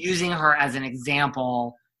using her as an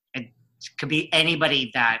example. It could be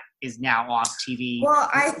anybody that is now off TV. Well,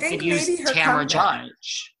 I think maybe her Tamra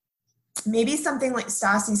Judge. Maybe something like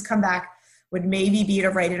Stassi's comeback would maybe be to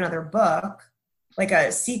write another book, like a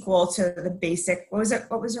sequel to the basic... What was it?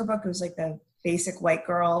 What was her book? It was like the Basic White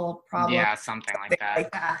Girl Problem. Yeah, something like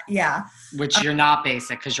that. Yeah. Which you're not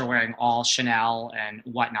basic because you're wearing all Chanel and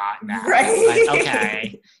whatnot now. Right. But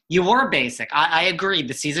okay. You were basic. I agree.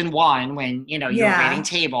 The season 1, when, you know, you were waiting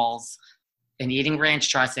tables and eating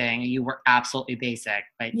ranch dressing, you were absolutely basic.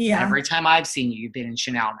 But every time I've seen you, you've been in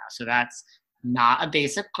Chanel now. So that's not a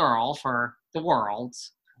basic girl for the world.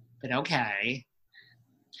 But okay.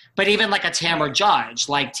 But even like a Tamra Judge,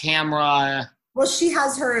 like Tamra... Well, she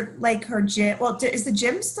has her gym. Well, is the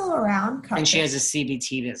gym still around? And she has a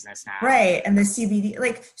CBT business now. Right. And the CBD,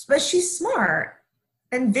 but she's smart.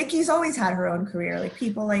 And Vicky's always had her own career, like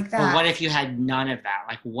people like that. But what if you had none of that?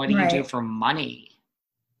 Like, what do you do for money?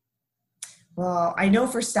 Well, I know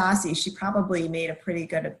for Stassi, she probably made a pretty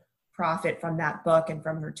good profit from that book and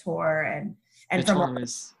from her tour and from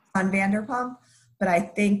on Vanderpump. But I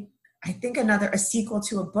think a sequel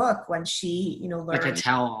to a book when she, you know, learned. Like a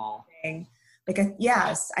tell-all.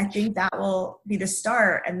 I think that will be the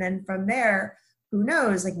start. And then from there, who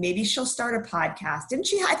knows? Like maybe she'll start a podcast. Didn't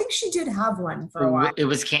she? I think she did have one for a while. It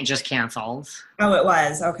was just canceled. Oh, it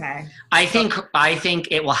was? Okay. I think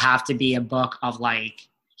it will have to be a book of like,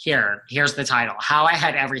 here's the title. How I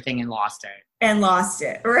Had Everything and Lost It. And lost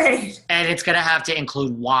it, right. And it's going to have to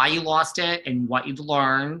include why you lost it and what you've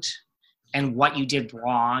learned and what you did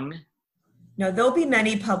wrong. No, there'll be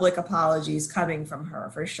many public apologies coming from her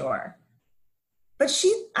for sure. But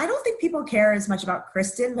I don't think people care as much about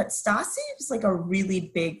Kristen, but Stassi was like a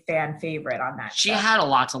really big fan favorite on that show. She had a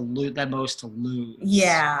lot to lose, the most to lose.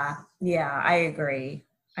 Yeah, I agree.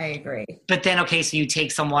 I agree. But then, okay, so you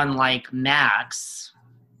take someone like Max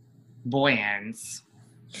Boyens.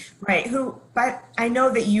 Right. But I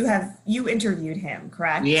know that you interviewed him,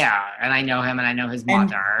 correct? Yeah. And I know him and I know his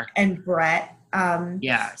mother. And Brett.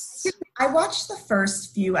 Yes. I watched the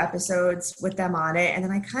first few episodes with them on it, and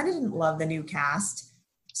then I kind of didn't love the new cast.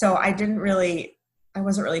 So I wasn't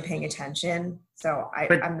really paying attention. So I'm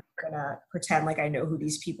not going to pretend like I know who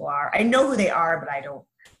these people are. I know who they are, but I don't.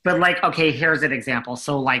 But like, okay, here's an example.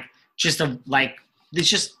 So like, it's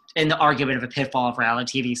just in the argument of a pitfall of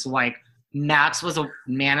reality TV. So like, Max was a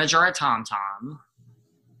manager at TomTom.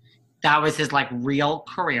 That was his like real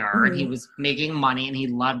career. Mm-hmm. And he was making money and he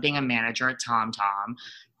loved being a manager at TomTom.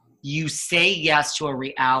 You say yes to a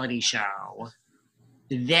reality show.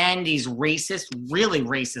 Then these really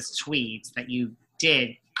racist tweets that you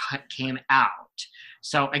did came out.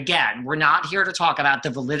 So again, we're not here to talk about the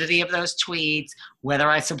validity of those tweets, whether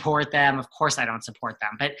I support them. Of course I don't support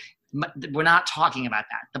them, but we're not talking about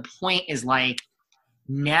that. The point is like,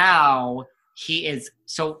 now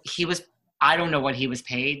I don't know what he was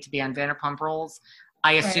paid to be on Vanderpump Rules.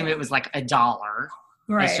 I assume it was like $1.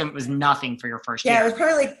 Right. I assume it was nothing for your first year. Yeah, it's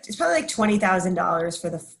probably like $20,000 for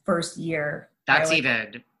the first year. I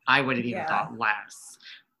would have even thought less.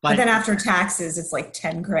 But then after taxes, it's like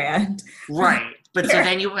 $10,000. Right. But so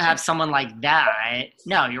then you have someone like that.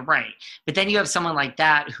 No, you're right. But then you have someone like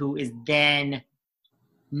that who is then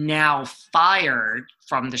now fired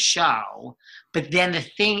from the show. But then the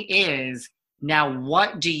thing is, now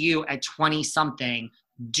what do you at 20-something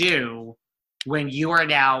do when you are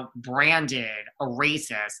now branded a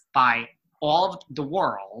racist by all of the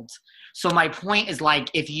world? So my point is like,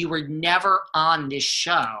 if you were never on this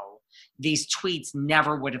show, these tweets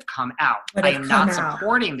never would have come out. I am not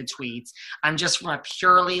supporting the tweets. I'm just from a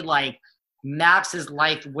purely like, Max's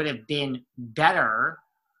life would have been better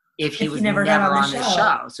if he was never on the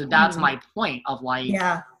show. So that's my point of like,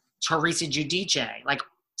 Teresa Giudice. Like,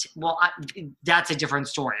 that's a different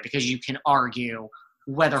story because you can argue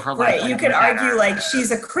whether her life. Right, you could argue like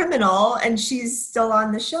she's a criminal and she's still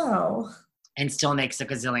on the show. And still makes a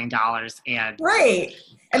gazillion dollars and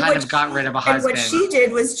kind of got rid of a husband. And what she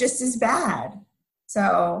did was just as bad.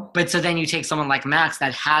 So then you take someone like Max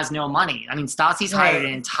that has no money. I mean, Stassi's hired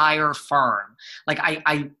an entire firm. Like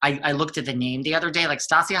I looked at the name the other day. Like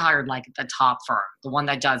Stassi hired like the top firm, the one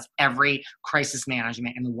that does every crisis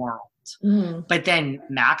management in the world. Mm-hmm. But then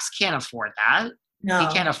Max can't afford that. No.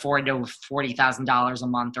 He can't afford $40,000 a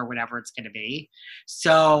month or whatever it's going to be.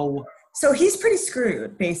 So he's pretty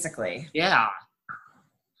screwed, basically. Yeah.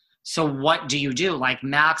 So what do you do? Like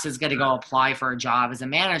Max is going to go apply for a job as a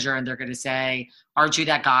manager and they're going to say, aren't you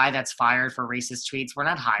that guy that's fired for racist tweets? We're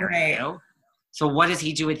not hiring you. So what does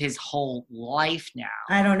he do with his whole life now?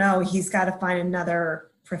 I don't know. He's got to find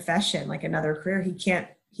another profession, like another career. He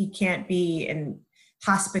can't be in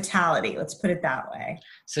hospitality. Let's put it that way.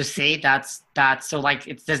 So see, that's so like,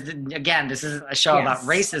 it's this, again, this is a show about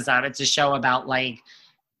racism. It's a show about like,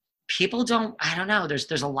 people I don't know,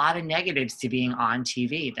 there's a lot of negatives to being on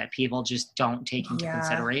TV that people just don't take into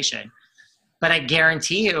consideration. But I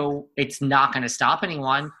guarantee you it's not going to stop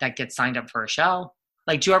anyone that gets signed up for a show.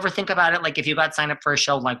 Like, do you ever think about it? Like, if you got signed up for a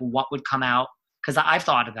show, like what would come out? Because I've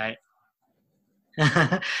thought of it.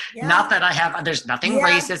 Not that I have, there's nothing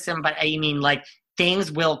racism, but I mean, like,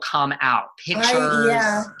 things will come out. Pictures.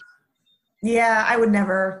 I would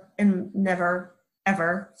never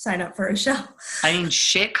ever sign up for a show. I mean,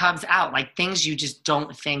 shit comes out. Like, things you just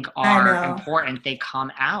don't think are important, they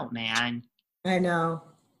come out, man. I know,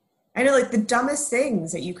 like, the dumbest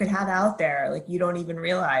things that you could have out there, like, you don't even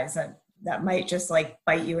realize that might just, like,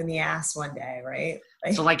 bite you in the ass one day, right?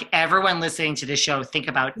 Like, so, like, everyone listening to this show, think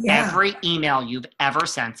about every email you've ever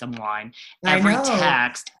sent someone, every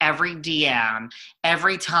text, every DM,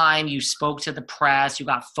 every time you spoke to the press, you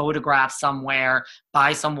got photographed somewhere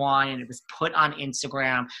by someone and it was put on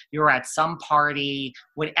Instagram, you were at some party,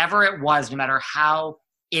 whatever it was, no matter how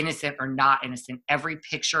innocent or not innocent, every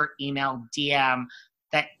picture, email, DM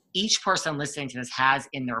that each person listening to this has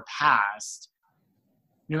in their past,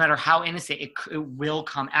 no matter how innocent, it will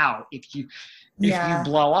come out. If you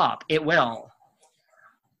blow up, it will.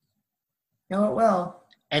 No, it will.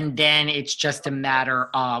 And then it's just a matter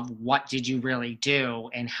of what did you really do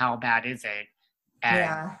and how bad is it?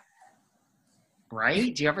 And,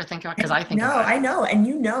 right? Do you ever think about it? Because I think about it. I know. And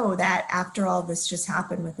you know that after all this just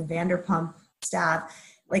happened with the Vanderpump staff,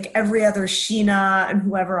 like every other Sheena and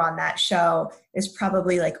whoever on that show is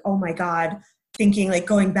probably like, oh my God, thinking like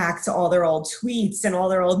going back to all their old tweets and all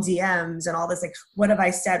their old DMs and all this, like, what have I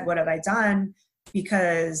said? What have I done?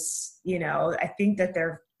 Because, I think that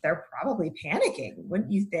they're they're probably panicking,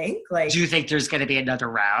 wouldn't you think? Like, do you think there's going to be another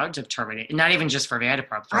round of terminating? Not even just for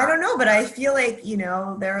Vanderpump. I don't know, but I feel like, you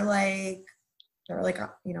know, they're like,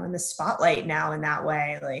 you know, in the spotlight now in that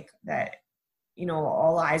way, like that, you know,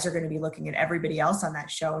 all eyes are going to be looking at everybody else on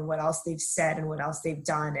that show and what else they've said and what else they've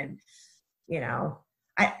done. And, you know,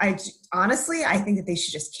 I honestly, I think that they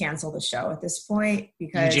should just cancel the show at this point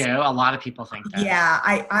because you do? A lot of people think that. Yeah,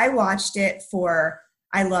 I watched it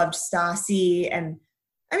I loved Stassi, and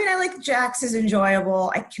I mean, I like Jax is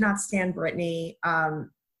enjoyable. I cannot stand Brittany.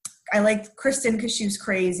 I liked Kristen because she was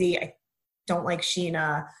crazy. I don't like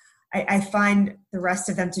Sheena. I find the rest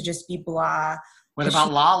of them to just be blah. What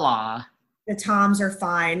about Lala? The Toms are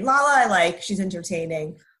fine. Lala I like. She's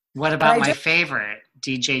entertaining. What about my favorite,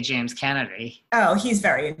 DJ James Kennedy? Oh, he's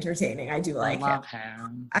very entertaining. I do like him. I love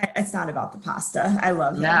him. It's not about the pasta. I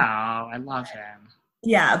love him. No, I love him.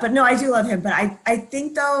 Yeah, but no, I do love him. But I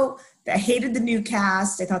think, though, I hated the new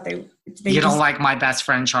cast. I thought they You don't like My Best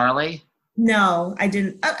Friend Charlie? No, I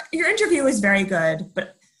didn't. Your interview was very good,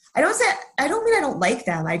 but I don't mean I don't like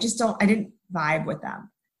them. I didn't vibe with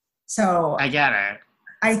them. So I get it.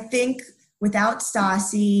 I think without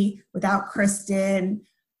Stassi, without Kristen,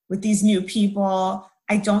 with these new people,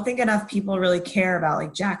 I don't think enough people really care about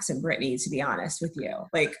like Jax and Brittany, to be honest with you.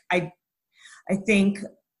 Like I think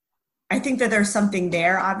that there's something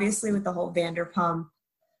there, obviously, with the whole Vanderpump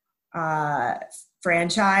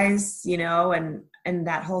franchise, you know, and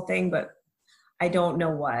that whole thing, but I don't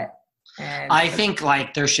know what. And I think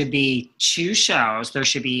like there should be 2 shows. There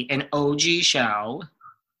should be an OG show.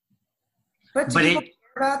 But do you care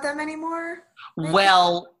about them anymore?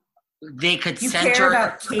 Well, they could care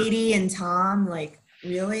about Katie and Tom, like,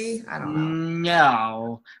 really? I don't know.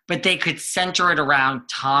 No, but they could center it around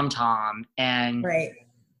Tom and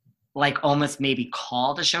like almost maybe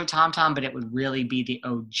call the show Tom, but it would really be the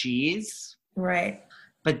OGs. Right.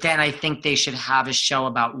 But then I think they should have a show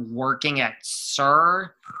about working at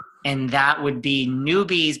SUR, and that would be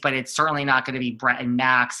newbies, but it's certainly not going to be Brett and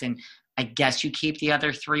Max. And I guess you keep the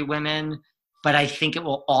other 3 women, but I think it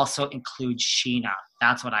will also include Sheena.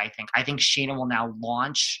 That's what I think. I think Sheena will now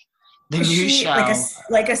launch the new show.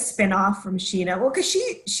 Like a spinoff from Sheena. Well, because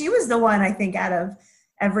she was the one, I think, out of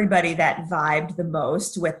everybody that vibed the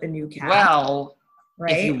most with the new cast. Well,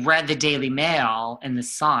 right? If you read the Daily Mail and the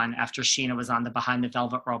Sun after Sheena was on the Behind the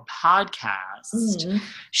Velvet Rope podcast,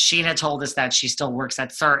 Sheena told us that she still works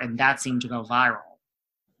at SUR, and that seemed to go viral.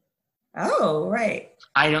 Oh, right.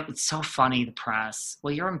 It's so funny, the press.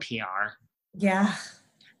 Well, you're in PR. Yeah.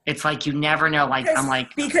 It's like you never know.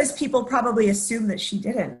 Like because people probably assume that she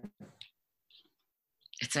didn't.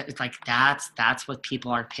 It's like that's what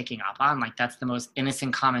people are picking up on. Like that's the most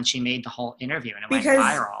innocent comment she made the whole interview, and it went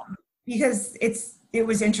viral. Because it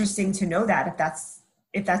was interesting to know that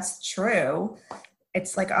if that's true,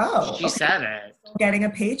 it's like, oh, she said it. Getting a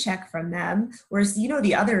paycheck from them, whereas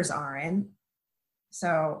the others aren't.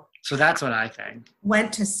 So that's what I think.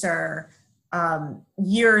 Went to SUR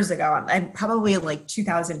years ago, and probably like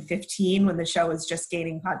 2015 when the show was just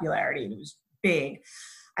gaining popularity and it was big.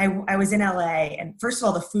 I was in LA, and first of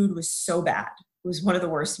all, the food was so bad. It was one of the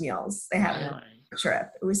worst meals they had on the trip.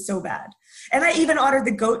 It was so bad. And I even ordered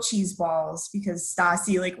the goat cheese balls because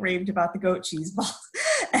Stassi like raved about the goat cheese balls.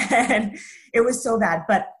 And it was so bad.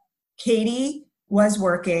 But Katie was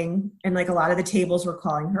working, and like a lot of the tables were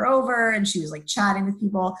calling her over, and she was like chatting with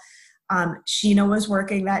people. Sheena was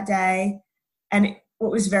working that day. And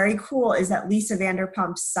what was very cool is that Lisa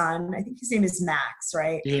Vanderpump's son, I think his name is Max,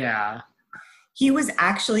 right? Yeah. He was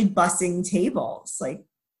actually bussing tables, like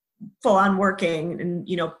full on working and,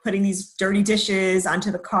 putting these dirty dishes onto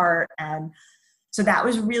the cart. And so that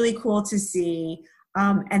was really cool to see.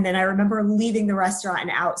 And then I remember leaving the restaurant,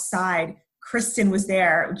 and outside, Kristen was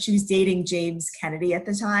there. She was dating James Kennedy at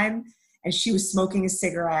the time, and she was smoking a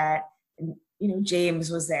cigarette. And,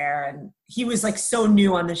 James was there, and he was like so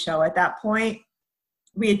new on the show at that point.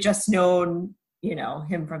 We had just known,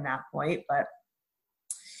 him from that point, but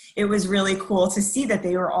it was really cool to see that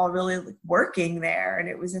they were all really working there, and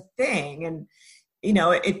it was a thing. And,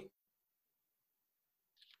 it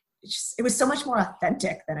was so much more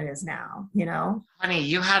authentic than it is now, Honey,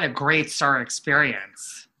 you had a great SUR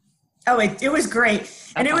experience. Oh, it was great.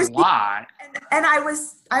 And it was a lot. And I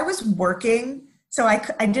was working, so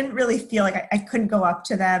I didn't really feel like I couldn't go up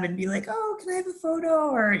to them and be like, oh, can I have a photo?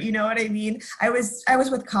 Or, you know what I mean? I was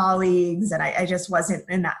with colleagues, and I just wasn't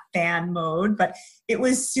in that fan mode, but it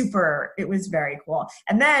was very cool.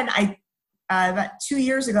 And then about 2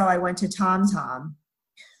 years ago, I went to Tom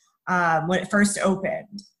when it first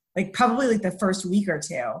opened, like probably like the first week or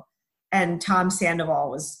two. and Tom Sandoval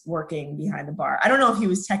was working behind the bar. I don't know if he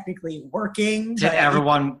was technically working. Did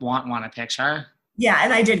everyone want a picture? Yeah,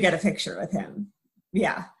 and I did get a picture with him.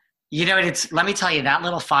 Yeah. You know, let me tell you, that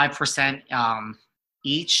little 5%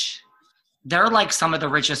 each, they're like some of the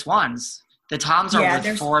richest ones. The Toms are worth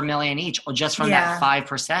 $4 million each, or just from that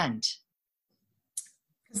 5%.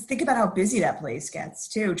 Think about how busy that place gets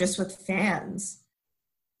too, just with fans.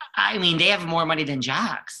 I mean, they have more money than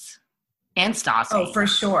Jax and Stassi. Oh, for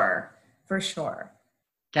sure. For sure.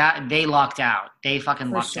 That they lucked out. They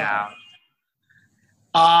fucking lucked out.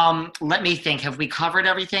 Let me think. Have we covered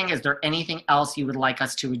everything? Is there anything else you would like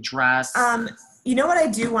us to address? You know what I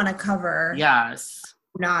do want to cover? Yes.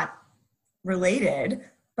 Not related,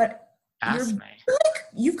 but ask me.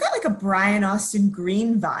 You've got like a Brian Austin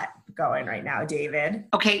Green vibe going right now, David.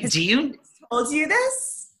 Okay, do you told you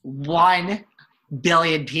this? 1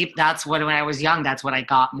 billion people. That's what, when I was young, that's what I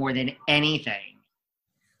got more than anything.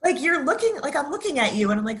 Like I'm looking at you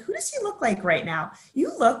and I'm like, who does he look like right now?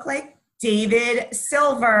 You look like David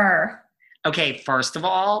Silver. Okay, first of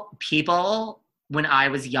all, people, when I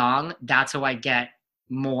was young, that's who I get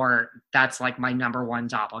more. That's like my number one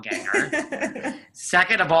doppelganger.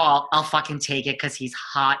 Second of all, I'll fucking take it because he's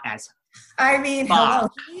hot as I mean,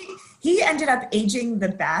 fuck. Hello. He ended up aging the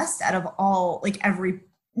best out of all, like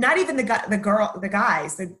not even the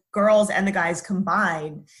guys, the girls and the guys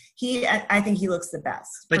combined. I think he looks the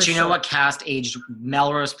best. But you know what cast aged?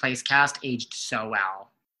 Melrose Place cast aged so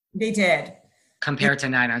well. They did. Compared to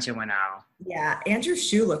 90210. Yeah, Andrew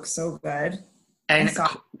Shue looks so good. And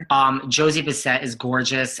Josie Bissett is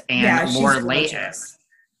gorgeous, and Laura Layton.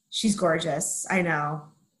 She's gorgeous. I know.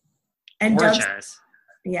 And gorgeous.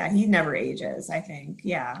 He never ages, I think.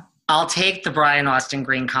 Yeah. I'll take the Brian Austin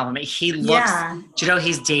Green compliment. He looks, do you know,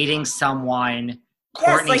 he's dating someone.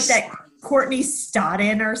 Courtney, like that Courtney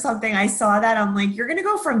Stodden or something. I saw that. I'm like, you're going to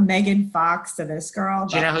go from Megan Fox to this girl.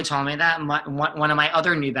 Do you know who told me that? One of my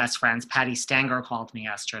other new best friends, Patty Stanger, called me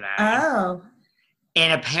yesterday. Oh.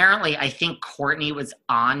 And apparently, I think Courtney was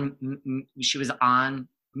on, she was on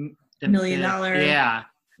the $1 Million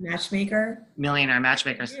Matchmaker. Millionaire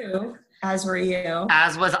Matchmakers. As were you.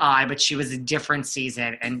 As was I, but she was a different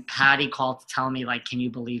season. And Patty called to tell me, like, can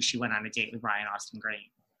you believe she went on a date with Brian Austin Green?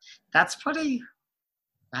 That's pretty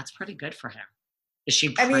good for him. Is she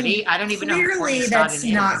pretty? I don't even know. Clearly, that's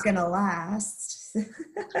not going to last.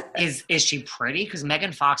 Is she pretty? Because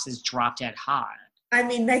Megan Fox is drop dead hot. I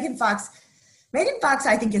mean, Megan Fox,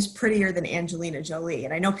 I think, is prettier than Angelina Jolie.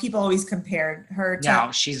 And I know people always compared her to...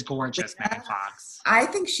 No, she's gorgeous, Megan Fox. I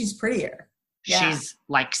think she's prettier. Yeah. She's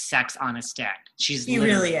like sex on a stick. She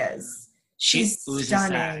really is. She's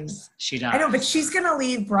stunning. Sex. She does. I know, but she's going to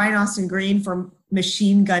leave Brian Austin Green for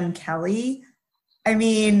Machine Gun Kelly. I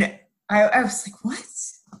mean, I was like, what?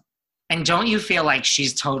 And don't you feel like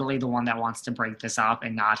she's totally the one that wants to break this up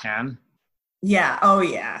and not him? Yeah. Oh,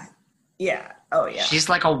 yeah. Yeah. Oh, yeah. She's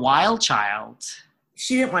like a wild child.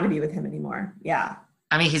 She didn't want to be with him anymore. Yeah.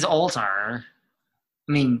 I mean, he's older.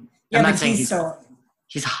 I mean, I'm not saying he's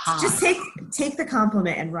hot. Just take the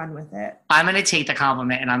compliment and run with it. I'm going to take the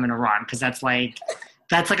compliment and I'm going to run because that's like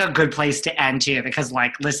a good place to end too. Because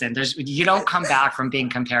like, listen, you don't come back from being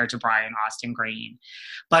compared to Brian Austin Green.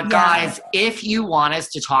 But guys, if you want us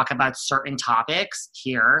to talk about certain topics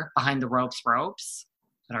here behind the ropes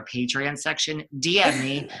in our Patreon section, DM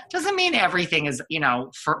me. Doesn't mean everything is,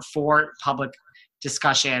 for public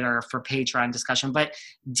discussion or for Patreon discussion, but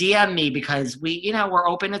DM me because we're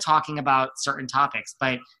open to talking about certain topics.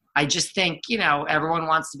 But I just think, everyone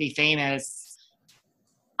wants to be famous.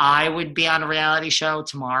 I would be on a reality show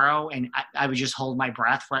tomorrow and I would just hold my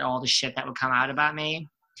breath for all the shit that would come out about me.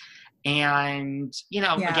 And, again,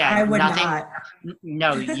 I would nothing. Not.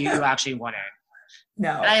 No, you actually wouldn't.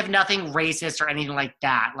 No. And I have nothing racist or anything like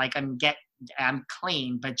that. Like I'm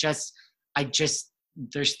clean, but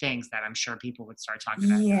there's things that I'm sure people would start talking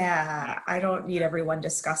about. Yeah, I don't need everyone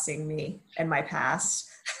discussing me and my past.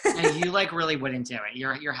 You really wouldn't do it.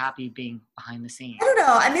 You're happy being behind the scenes. I don't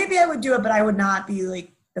know. Maybe I would do it, but I would not be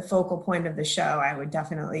like the focal point of the show. I would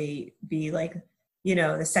definitely be like,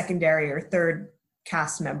 the secondary or third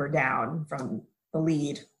cast member down from the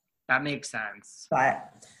lead. That makes sense.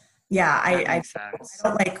 But yeah, I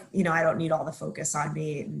don't like, I don't need all the focus on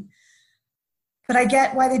me. But I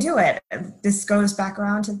get why they do it. This goes back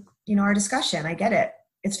around to, our discussion. I get it.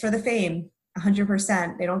 It's for the fame,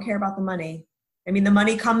 100%. They don't care about the money. I mean, the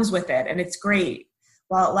money comes with it, and it's great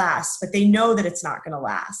while it lasts. But they know that it's not going to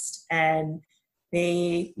last. And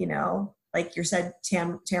they, like you said,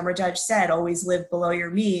 Tamra Judge said, always live below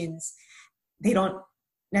your means. They don't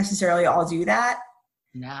necessarily all do that.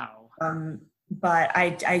 No. But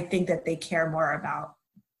I think that they care more about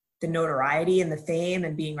the notoriety and the fame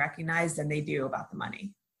and being recognized than they do about the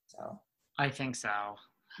money. So I think so.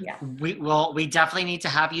 Yeah. We definitely need to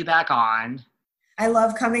have you back on. I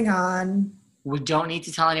love coming on. We don't need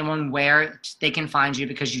to tell anyone where they can find you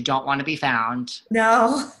because you don't want to be found.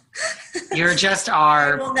 No. You're just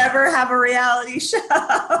our... We'll never have a reality show.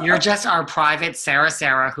 You're just our private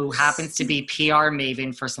Sarah, who happens to be PR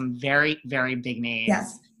maven for some very, very big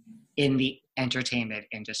names in the entertainment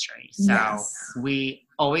industry. So we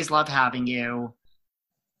always love having you.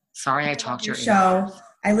 Sorry I talked your show.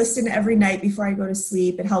 I listen every night before I go to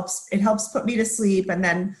sleep. It helps put me to sleep. And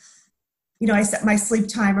then, I set my sleep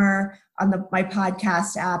timer on my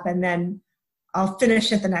podcast app, and then I'll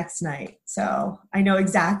finish it the next night. So I know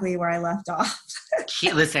exactly where I left off.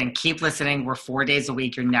 Keep listening. We're 4 days a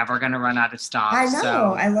week. You're never going to run out of stuff. I know.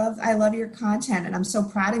 So. I love your content, and I'm so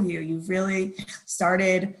proud of you. You've really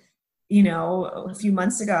started, a few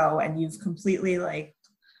months ago, and you've completely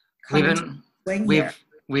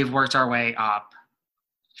we've worked our way up.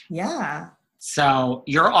 Yeah. So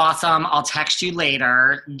you're awesome. I'll text you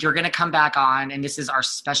later. You're going to come back on, and this is our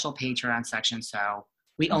special Patreon section. So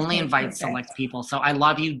we only invite select people. So I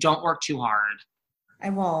love you. Don't work too hard. I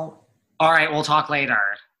won't. All right. We'll talk later.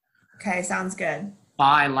 Okay. Sounds good.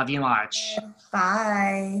 Bye. Love you much.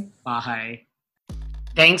 Bye. Bye.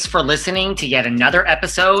 Thanks for listening to yet another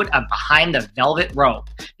episode of Behind the Velvet Rope.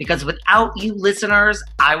 Because without you listeners,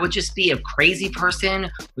 I would just be a crazy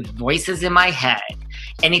person with voices in my head.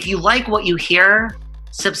 And if you like what you hear,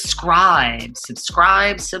 subscribe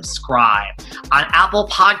on Apple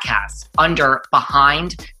Podcasts under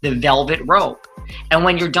Behind the Velvet Rope. And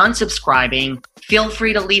when you're done subscribing, feel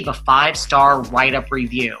free to leave a 5-star write-up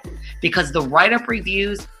review, because the write-up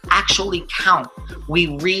reviews actually count.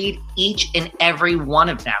 We read each and every one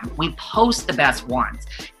of them. We post the best ones,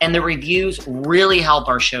 and the reviews really help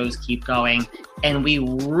our shows keep going. And we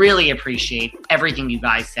really appreciate everything you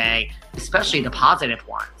guys say, especially the positive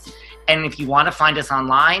ones. And if you want to find us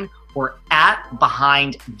online, we're at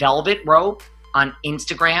Behind Velvet Rope on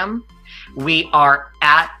Instagram. We are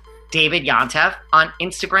at David Yontef on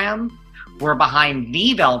Instagram. We're Behind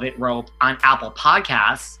the Velvet Rope on Apple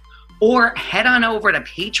Podcasts. Or head on over to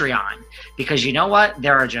Patreon, because you know what?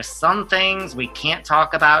 There are just some things we can't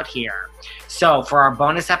talk about here. So for our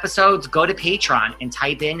bonus episodes, go to Patreon and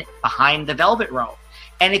type in Behind the Velvet Rope.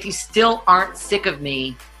 And if you still aren't sick of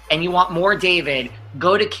me and you want more David,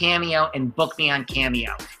 go to Cameo and book me on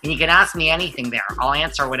Cameo. And you can ask me anything there. I'll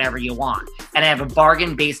answer whatever you want. And I have a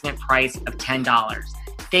bargain basement price of $10.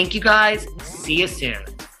 Thank you guys. See you soon.